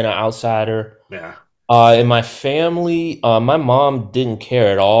insider and an outsider. Yeah. In my family, my mom didn't care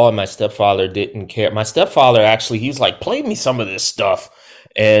at all, and my stepfather didn't care. My stepfather actually, he was like, "Play me some of this stuff,"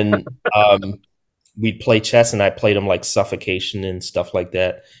 and we'd play chess, and I played him like Suffocation and stuff like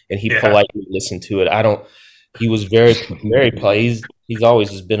that, and he Yeah. politely listened to it. I don't. He was very he's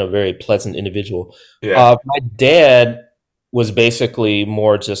always just been a very pleasant individual. Yeah. My dad was basically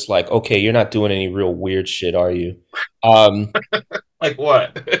more just like, "Okay, you're not doing any real weird shit, are you?" Um, Like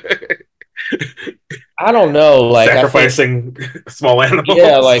what? I don't know. Like, I think. Sacrificing small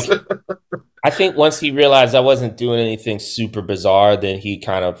Yeah, animals. like I think once he realized I wasn't doing anything super bizarre, then he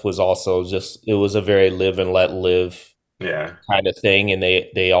kind of was also just it was a very live and let live Yeah. kind of thing, and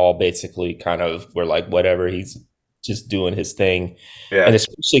they all basically kind of were like whatever, he's just doing his thing. And Yeah.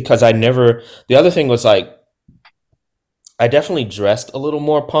 especially because I never the other thing was like I definitely dressed a little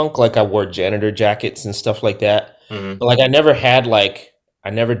more punk, like I wore janitor jackets and stuff like that. Hmm. But like I never had like I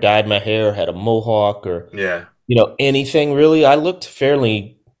never dyed my hair, had a mohawk or Yeah. anything really. I looked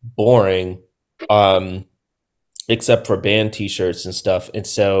fairly boring, um, except for band T-shirts and stuff. And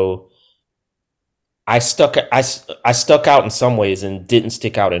so I stuck out in some ways and didn't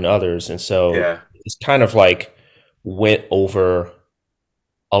stick out in others. And so Yeah. it's kind of like went over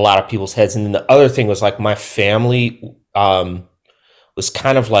a lot of people's heads. And then the other thing was like my family was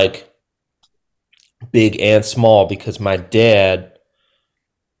kind of like big and small because my dad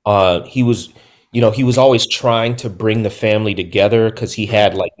he was he was always trying to bring the family together because he Hmm.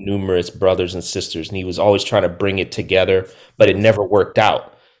 had like numerous brothers and sisters and he was always trying to bring it together, but it Hmm. never worked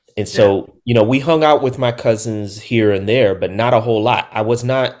out. And Yeah. so we hung out with my cousins here and there, but not a whole lot. I was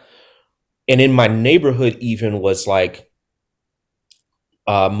not, and in my neighborhood even was like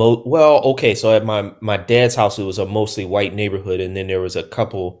well, okay, so at my dad's house it was a mostly white neighborhood, and then there was like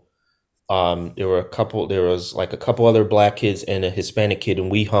a couple other black kids and a Hispanic kid,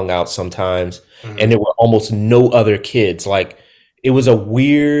 and we hung out sometimes. And Hmm. there were almost no other kids. Like it was a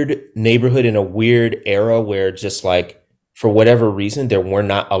weird neighborhood in a weird era where just like for whatever reason there were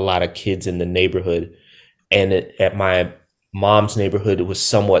not a lot of kids in the neighborhood. And at my mom's neighborhood it was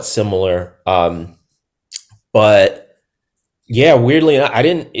somewhat similar. But yeah, weirdly enough, I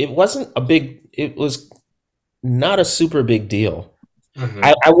didn't. It wasn't a big. It was not a super big deal. Hmm.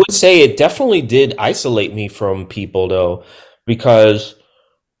 I would say it definitely did isolate me from people though, because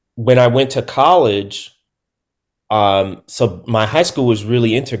when I went to college, so my high school was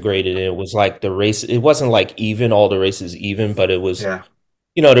really integrated and it was like the race, it wasn't like even all the races even, but it was, Yeah.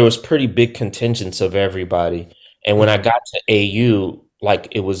 there was pretty big contingents of everybody. And when I Hmm. got to AU, like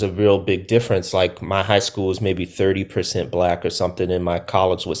it was a real big difference. Like my high school was maybe 30% black or something, and my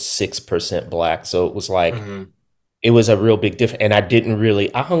college was 6% black. So it was like Hmm. it was a real big difference. And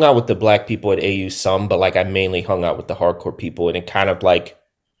I hung out with the black people at AU some, but like I mainly hung out with the hardcore people. And it kind of like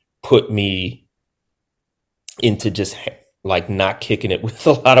put me into just like not kicking it with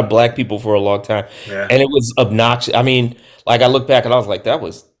a lot of black people for a long time. Yeah. And it was obnoxious. I mean, like I look back and I was like, that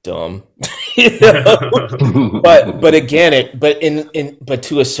was dumb. You know? But again, but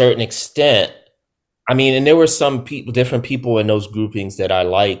to a certain extent, I mean, and there were some people, different people in those groupings that I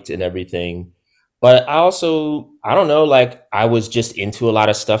liked and everything. But I don't know, like I was just into a lot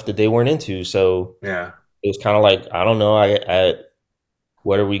of stuff that they weren't into. So Yeah. it was kind of like, I don't know,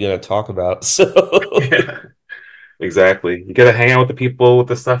 what are we going to talk about? So Yeah. Exactly. You gotta hang out with the people with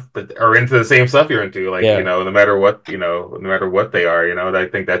the stuff that are into the same stuff you're into, like, yeah, no matter what, no matter what they are, I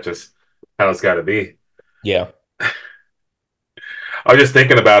think that's just how it's gotta be. yeah. I was just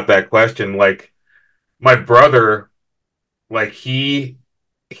thinking about that question. Like my brother, like he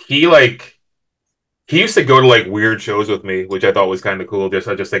used to go to like weird shows with me, which I thought was kind of cool. I was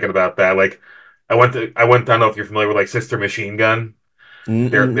just thinking about that. Like I don't know if you're familiar with like Sister Machine Gun. They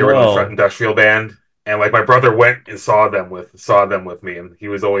were an No, industrial band, and like my brother went and saw them with me, and he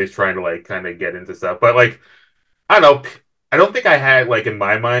was always trying to like kind of get into stuff. But like I don't know, I don't think I had like in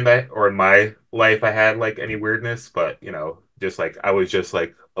my mind or in my life I had like any weirdness, but just like I was just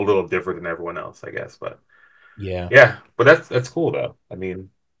like a little different than everyone else, I guess. But yeah. yeah, but that's cool though. I mean,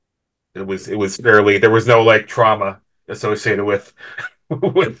 it was fairly there was no like trauma associated with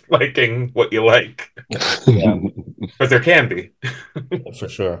with liking what you like, Yeah, because there can be. for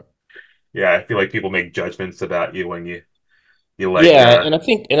sure. Yeah, I feel like people make judgments about you when you like Yeah,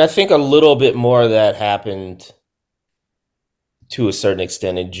 and I think a little bit more of that happened to a certain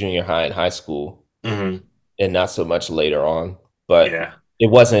extent in junior high and high school, mhm, and not so much later on. But yeah,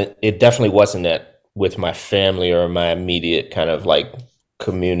 it definitely wasn't that with my family or my immediate kind of like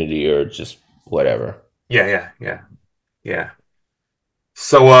community or just whatever. yeah, yeah, yeah, yeah.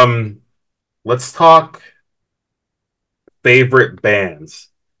 So let's talk favorite bands.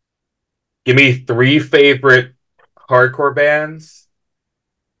 Give me three favorite hardcore bands.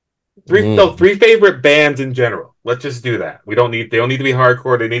 Mm. Three favorite bands in general. Let's just do that. They don't need to be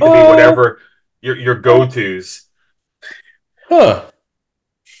hardcore. They need to be Uh, whatever your go-tos. huh.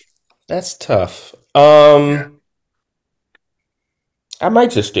 That's tough. Yeah. I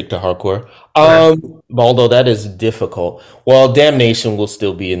might just stick to hardcore. Okay. Although that is difficult. Well, Damnation will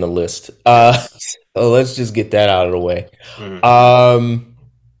still be in the list. Yeah. So let's just get that out of the way. Hmm. Um,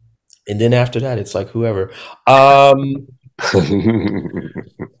 and then after that, it's like whoever. Um,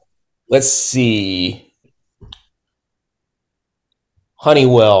 let's see.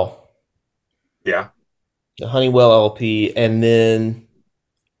 Honeywell, Yeah. the Honeywell LP, and then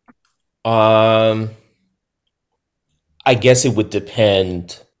um, I guess it would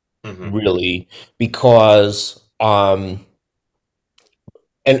depend Hmm. really because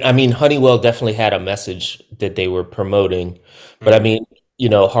and I mean, Honeywell definitely had a message that they were promoting, but I Hmm. mean,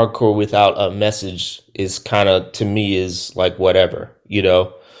 hardcore without a message is kind of to me is like whatever, you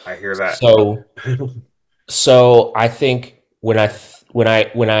know. I hear that. So, so I think when I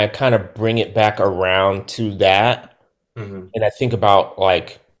kind of bring it back around to that, Hmm. and I think about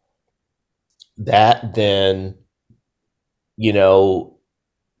like that, then you know,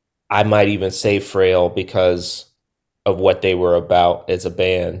 I might even say Frail because of what they were about as a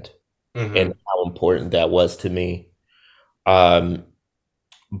band and Hmm. how important that was to me. Um,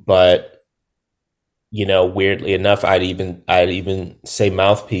 but weirdly enough, I'd even say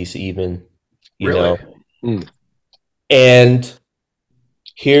Mouthpiece, even you Really? know, and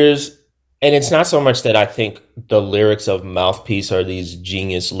here's and it's not so much that I think the lyrics of Mouthpiece are these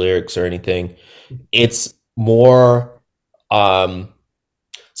genius lyrics or anything. It's more. Um,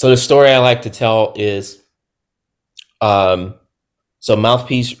 so the story I like to tell is, um, so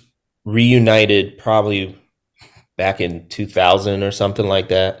Mouthpiece reunited probably back in 2000 or something like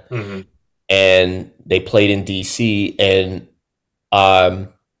that, Hmm. and they played in DC. And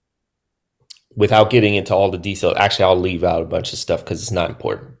um, without getting into all the details, actually, I'll leave out a bunch of stuff because it's not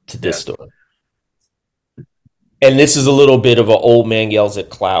important to this Yeah. story. And this is a little bit of an old man yells at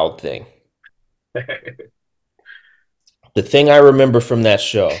cloud thing. The thing I remember from that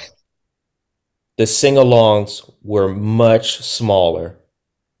show, the sing-alongs were much smaller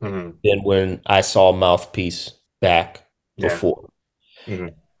Hmm. than when I saw Mouthpiece back Yeah. before. Hmm.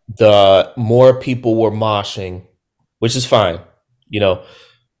 The more people were moshing, which is fine, you know.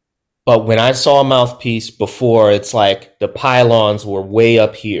 But when I saw Mouthpiece before, it's like the pylons were way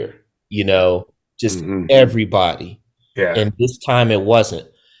up here, just Mhm. everybody. Yeah. And this time it wasn't.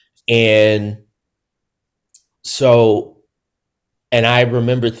 And so, and I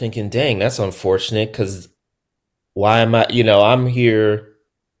remember thinking, dang, that's unfortunate because why am I'm here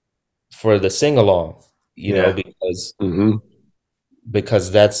for the sing along, Yeah. because Mhm.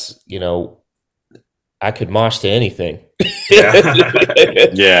 that's, I could mosh to anything. Yeah.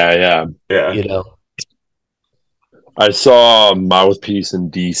 Yeah, yeah. Yeah. you know. I saw Mouthpiece in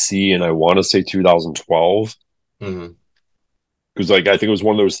DC, and I want to say 2012 Hmm. because, like, I think it was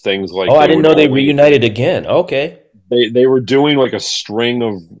one of those things Oh, like I they didn't would know they only reunited again. Okay. they were doing like a string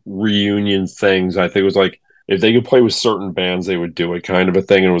of reunion things. I think it was like if they could play with certain bands, they would do it, kind of a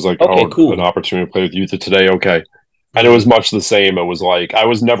thing. And it was like, Okay, oh, an cool. opportunity to play with Youth of Today. Okay, and it was Hmm. much the same. It was like I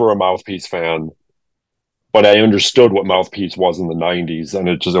was never a Mouthpiece fan, but I understood what Mouthpiece was in the '90s, and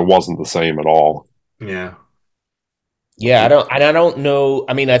it wasn't the same at all. Yeah. Yeah, I don't know.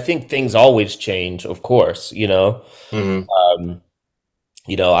 I mean, I think things always change, of course, you know. Hmm. Um,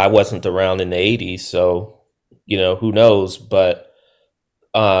 I wasn't around in the 80s, so who knows, but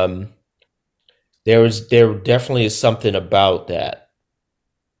um there definitely is something about that.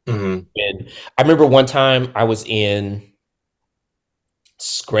 Hmm. And I remember one time I was in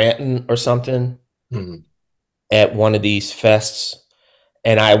Scranton or something Hmm. at one of these fests,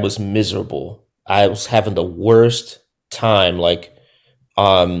 and I was miserable. I was having the worst time. Like,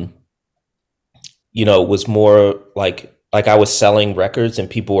 um, it was more like I was selling records and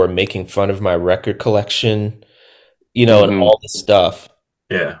people were making fun of my record collection, and Hmm. all this stuff.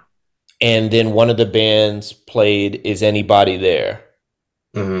 Yeah. And then one of the bands played Is Anybody There?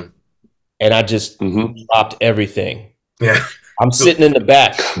 Hmm. and I just Hmm. dropped everything. Yeah. I'm sitting in the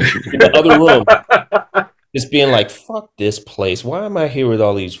back in the other room, just being like, "Fuck this place. Why am I here with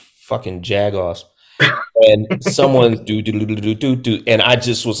all these fucking jagoffs?" And someone do, and I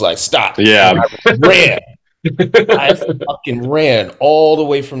just was like, "Stop!" And Yeah. I ran. I fucking ran all the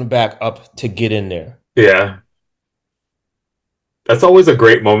way from the back up to get in there. Yeah. That's always a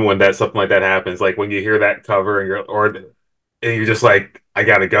great moment when that something like that happens. Like when you hear that cover and you're just like, I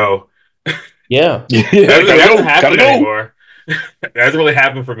gotta go. Yeah, Yeah, It gotta doesn't go. Gotta happen go. anymore. It doesn't really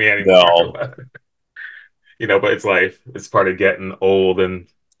happen for me anymore. No. But it's life. It's part of getting old and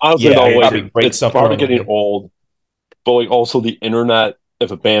Honestly, yeah. though, It like probably ancient. breaks it's something part of on getting me. old, but like also the internet,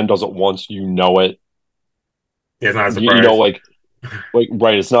 if a band does it once, you know it. Yeah, it's not a You know, surprise. like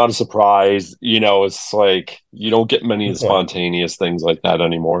right, it's not a surprise. It's like you don't get many Good point. spontaneous things like that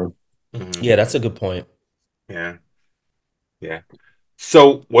anymore. Hmm. Yeah, that's a good point. Yeah. Yeah.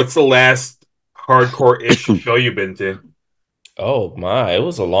 So what's the last hardcore-ish show you've been to? Oh my, it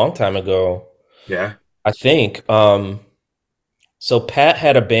was a long time ago. Yeah. I think. So Pat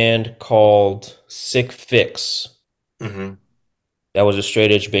had a band called Sick Fix. Hmm. That was a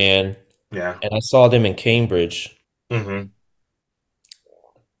straight edge band, Yeah. and I saw them in Cambridge. Hmm.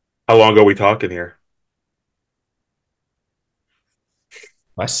 How long ago are we talking here?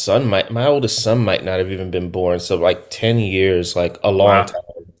 My oldest son might not have even been born, so like 10 years, like Wow.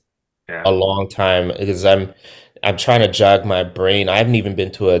 Yeah. a long time because I'm trying to jog my brain. I haven't even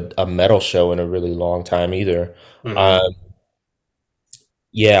been to a metal show in a really long time either. Hmm. Um,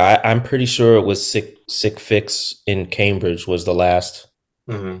 yeah, I'm pretty sure it was Sick Fix in Cambridge was the last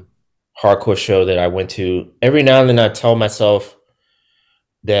Hmm. hardcore show that I went to. Every now and then I tell myself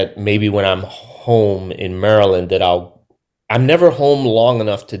that maybe when I'm home in Maryland that I'm never home long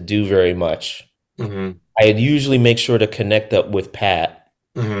enough to do very much. Hmm. I usually make sure to connect up with Pat.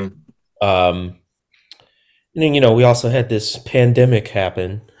 Hmm. Um, and then, we also had this pandemic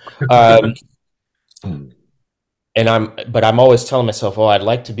happen. Um, but I'm always telling myself, oh, I'd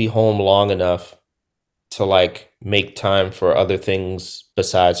like to be home long enough to like make time for other things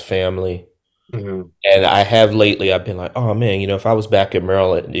besides family. Hmm. And I have lately, I've been like, oh man, if I was back in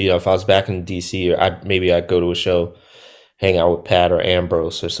Maryland, if I was back in DC, or maybe I'd go to a show, hang out with Pat or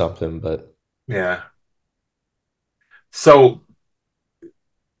Ambrose or something. But Yeah. So,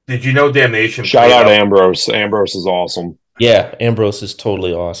 did you know Damnation Shout played out up? Ambrose. Ambrose is awesome. yeah, Ambrose is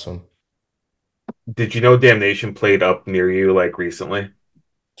totally awesome. Did you know Damnation played up near you like recently?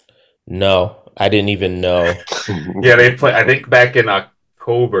 No, I didn't even know. Yeah, they play. I think back in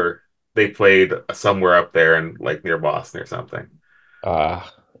October they played somewhere up there and like near Boston or something. Uh,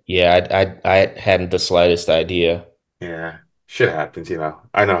 yeah, I hadn't the slightest idea. Yeah, shit happens.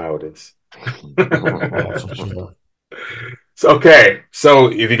 I know how it is. Yeah, for sure. So okay, so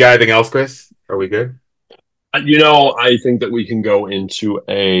if you got anything else, Chris, are we good? I think that we can go into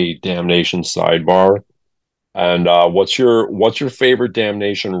a damnation sidebar. And what's your favorite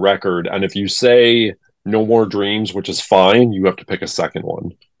damnation record? And if you say No More Dreams, which is fine, you have to pick a second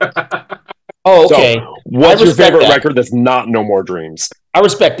one. Oh, okay. So, I what's your respect favorite that. record that's not No More Dreams? I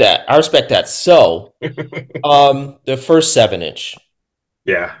respect that. I respect that. So, the first 7 inch.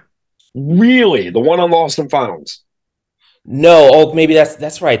 Yeah. Really, the one on Lost and Founds? No, oh, maybe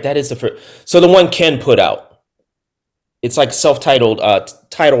that's right. That is the first. So the one Ken put out. It's like self-titled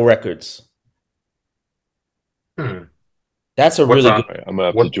title records. Hmm. That's a What's really good. on? All right, I'm gonna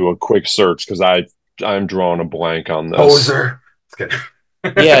have to What do a quick search because I'm drawing a blank on this. poser? Just kidding.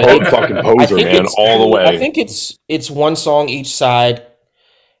 Yeah, Fucking I poser, think man, it's all the two. I way. think it's one song each side,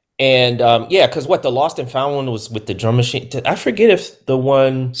 and yeah, because what the Lost and Found one was with the drum machine. I forget if the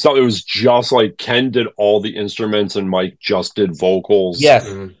one. So it was just like Ken did all the instruments and Mike just did vocals. Yes.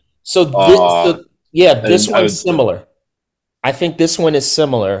 Mhm. So Uh, this and one's similar. I think this one is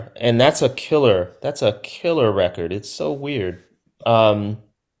similar, and that's a killer. That's a killer record. It's so weird. Um,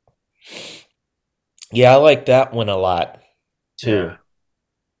 yeah, I like that one a lot too. Yeah.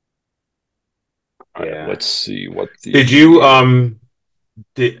 all right, Yeah. let's see what Did you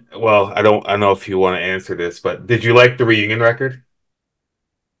the I don't know if you want to answer this, but did you like the reunion record?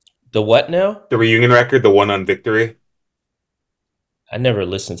 The what now? The reunion record, the one on Victory? I never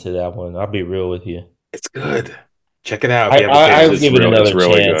listened to that one. I'll be real with you. It's good. Check it out if I, you have a I I'll chance. give it it's another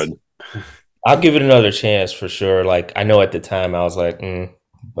really chance. good. I'll give it another chance for sure. Like I know at the time I was like,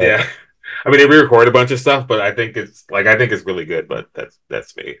 but Yeah. I mean, they re-record a bunch of stuff, but I think it's really good, but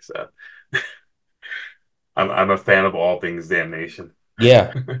that's me. So I'm a fan of all things Damnation.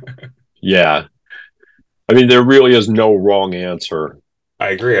 yeah, Yeah, I mean there really is no wrong answer. I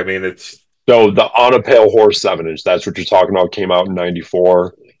agree. I mean, it's So the On a Pale Horse 7 inch, that's what you're talking about, came out in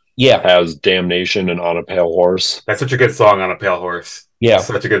 94, Yeah, has Damnation and On a Pale Horse. That's such a good song on a Pale Horse. yeah,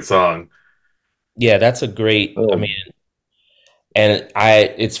 Such a good song. yeah. That's a great. I mean, Um, and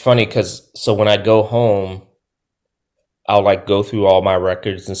it's funny because so when I go home, I'll like go through all my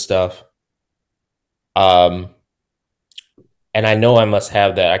records and stuff. Um, and I know I must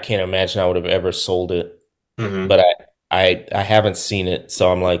have that. I can't imagine I would have ever sold it, Hmm. but I haven't seen it,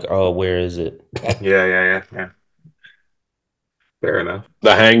 so I'm like, oh, where is it? Yeah, yeah, yeah, yeah. Fair enough.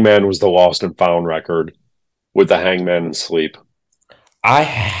 the Hangman was the Lost and Found record with the Hangman and Sleep. I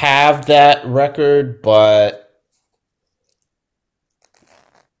have that record, but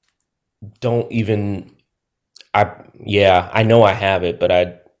don't even. I yeah, I know I have it, but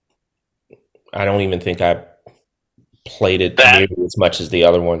I don't even think I played it That nearly as much as the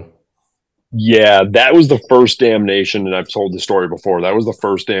other one. Yeah, that was the first Damnation, and I've told the story before. That was the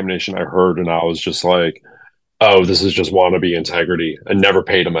first Damnation I heard, and I was just like, "Oh, this is just wannabe Integrity," and never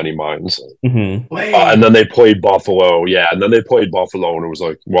paid them any minds. Hmm. And then Wait. they played Buffalo, yeah, and then they played Buffalo, and it was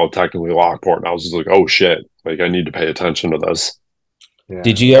like, well, technically Lockport, and I was just like, "Oh shit!" Like I need to pay attention to this. Yeah.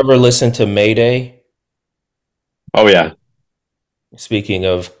 Did you ever listen to Mayday? Oh yeah, Speaking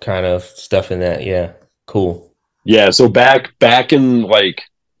of kind of stuff in that, yeah, cool. yeah. So back in like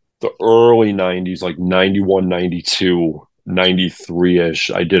the early '90s, like 91, 92, 93 ish,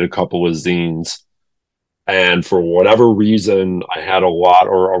 I did a couple of zines. And for whatever reason, I had a lot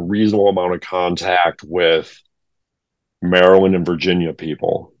or a reasonable amount of contact with Maryland and Virginia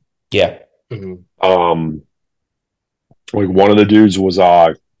people. Yeah. Hmm. Um, like one of the dudes was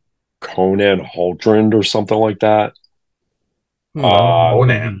Conan Holdrand or something like that. I don't Uh, know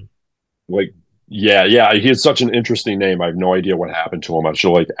Conan. him. like yeah, he has such an interesting name. I have no idea what happened to him. I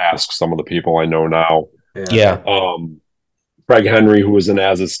should like ask some of the people I know now. Yeah. Yeah. Craig Henry, who was in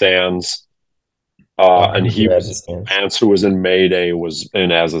As It Stands, and Who he has was his stands? Vance, who was in Mayday, was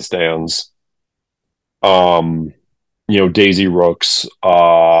in As It Stands. Um, Daisy Rooks,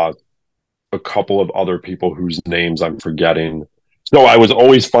 a couple of other people whose names I'm forgetting. So I was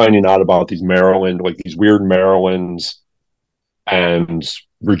always finding out about these Maryland, like these weird Marylands and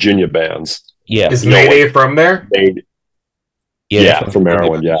Virginia bands. Yeah. Is Mayday Like from there? made, Yeah, they're yeah, from from Virginia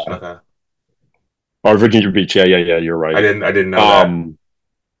Maryland, yeah, Beach. Okay. or Virginia Beach, yeah, you're right. I didn't know that. Um,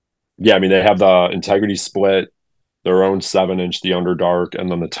 yeah, I mean they have the Integrity Split, their own 7 inch, the Underdark, and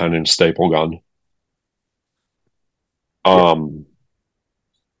then the 10 inch staple gun. Yeah. Um,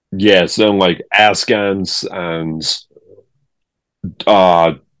 yeah, so like Askens and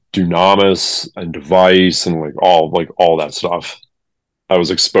uh Dunamis and Device and like all that stuff I was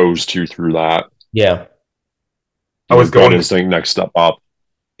exposed to through that. Yeah. I was Gut going Instinct, Next Step Up.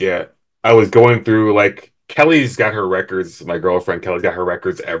 Yeah. I was going through like Kelly's got her records, my girlfriend Kelly's got her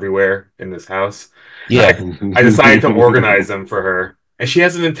records everywhere in this house. And Yeah. I decided to organize them for her. And she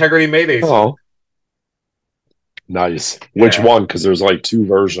has an Integrity Mayday song. Oh, nice. Which Yeah. one? Because there's like two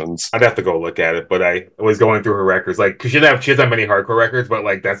versions. I'd have to go look at it, but I was going through her records, like, because she doesn't have many hardcore records, but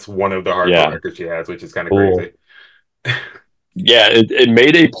like that's one of the hardcore Yeah, records she has, which is kind of Cool. crazy. yeah. It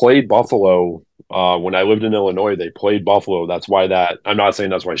Mayday played Buffalo. When I lived in Illinois, they played Buffalo. That's why that. I'm not saying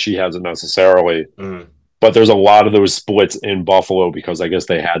that's why she has it necessarily, Mm, but there's a lot of those splits in Buffalo because I guess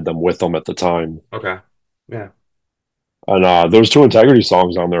they had them with them at the time. okay. Yeah. And those two Integrity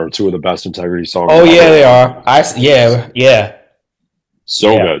songs on there are two of the best Integrity songs Oh yeah, ever. they are. Yeah, yeah,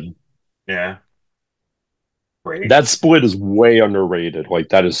 So yeah. good. Yeah. Great. That split is way underrated. Like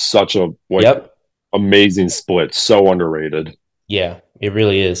that is such a like Yep. amazing split. So underrated. Yeah. It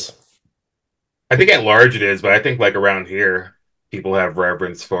really is. I think at large it is, but I think like around here, people have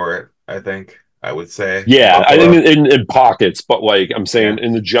reverence for it. I think I would say in Yeah, I think Buffalo. in pockets, but like I'm saying Yeah.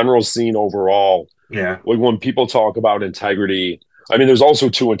 in the general scene overall, Yeah. like when people talk about integrity, I mean there's also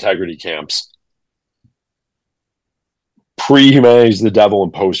two integrity camps. Pre-humanity is the devil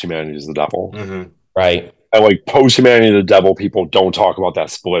and post-humanity is the devil. Hmm. Right. And like post-humanity the devil, people don't talk about that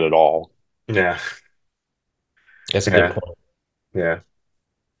split at all. Yeah. That's a good Yeah. point. Yeah.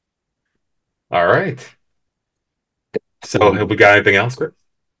 All right. So have Cool. we got anything else, Chris?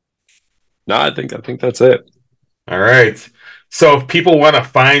 No, I think that's it. All right. So if people want to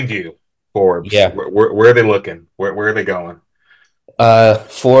find you, Forbes, Yeah. where are they looking? Where are they going?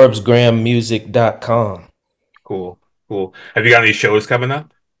 ForbesGramMusic.com. Cool. Cool. Have you got any shows coming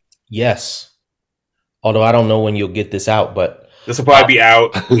up? Yes. Although I don't know when you'll get this out, but This will probably be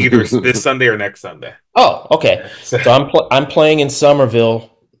out either this Sunday or next Sunday. oh, okay. So, So I'm playing in Somerville,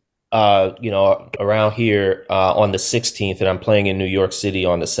 around here on the 16th, and I'm playing in New York City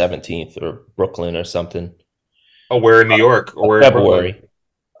on the 17th, or Brooklyn or something. oh, where in New York or where in Brooklyn? February.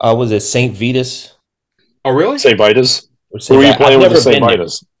 Was it St. Vitus Oh, really? St. Vitus. or Who St. are you Vitus? I've playing with the never St. been there.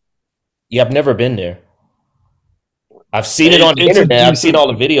 Vitus? Yeah, I've never been there. I've seen it on the It's a internet. I've seen decent.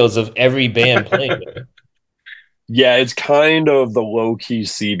 all the videos of every band playing there. Yeah, it's kind of the low key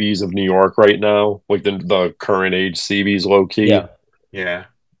CBs of New York right now, like the current age CBs low key. Yeah, Yeah.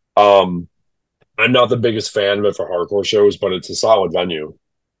 Um, I'm not the biggest fan of it for hardcore shows, but it's a solid venue.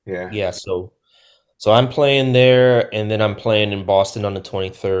 Yeah. yeah. So I'm playing there, and then I'm playing in Boston on the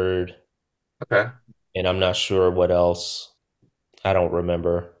 23rd, Okay. and I'm not sure what else. I don't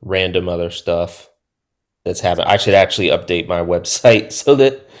remember random other stuff that's happened. I should actually update my website so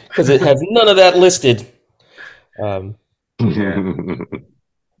that because it has none of that listed. Um, Yeah.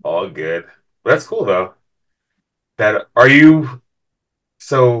 All good. That's cool though. That are you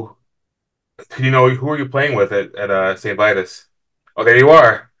so you know who are you playing with at St. Vitus? Oh, there you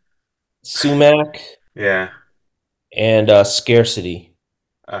are. Sumac Yeah. and Scarcity.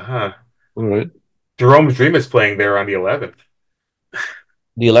 Uh-huh. All right. Jerome's Dream is playing there on the 11th.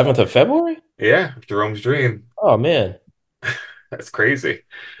 The 11th of February? Yeah, Jerome's Dream. Oh man, That's crazy.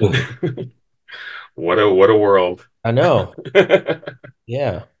 What a world. I know.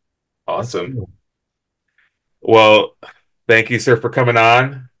 Yeah, that's Awesome. cool. Well, thank you, sir, for coming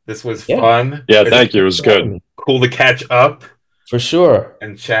on. This was Yeah, fun. Yeah, It's thank you. It was for having good. me. cool to catch up For sure.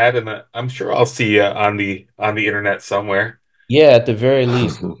 and chat, and I'm sure I'll see you on the internet somewhere. Yeah, at the very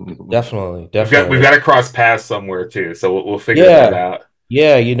least, definitely, We've definitely. got to cross paths somewhere too, so we'll figure that Yeah, out.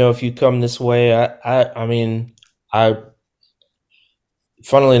 yeah. If you come this way, I mean, I,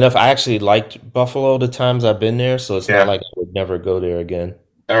 funnily enough, I actually liked Buffalo the times I've been there, so it's not Yeah. like I would never go there again.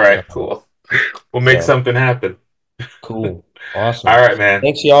 All right. Um, Cool. We'll make so something happen. cool, All awesome. right, man.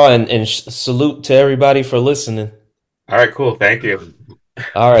 Thanks, y'all, and salute to everybody for listening. All right. Cool. Thank you.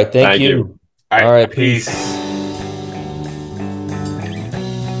 All right, thank Thank you. you. All All right. right, peace. Peace.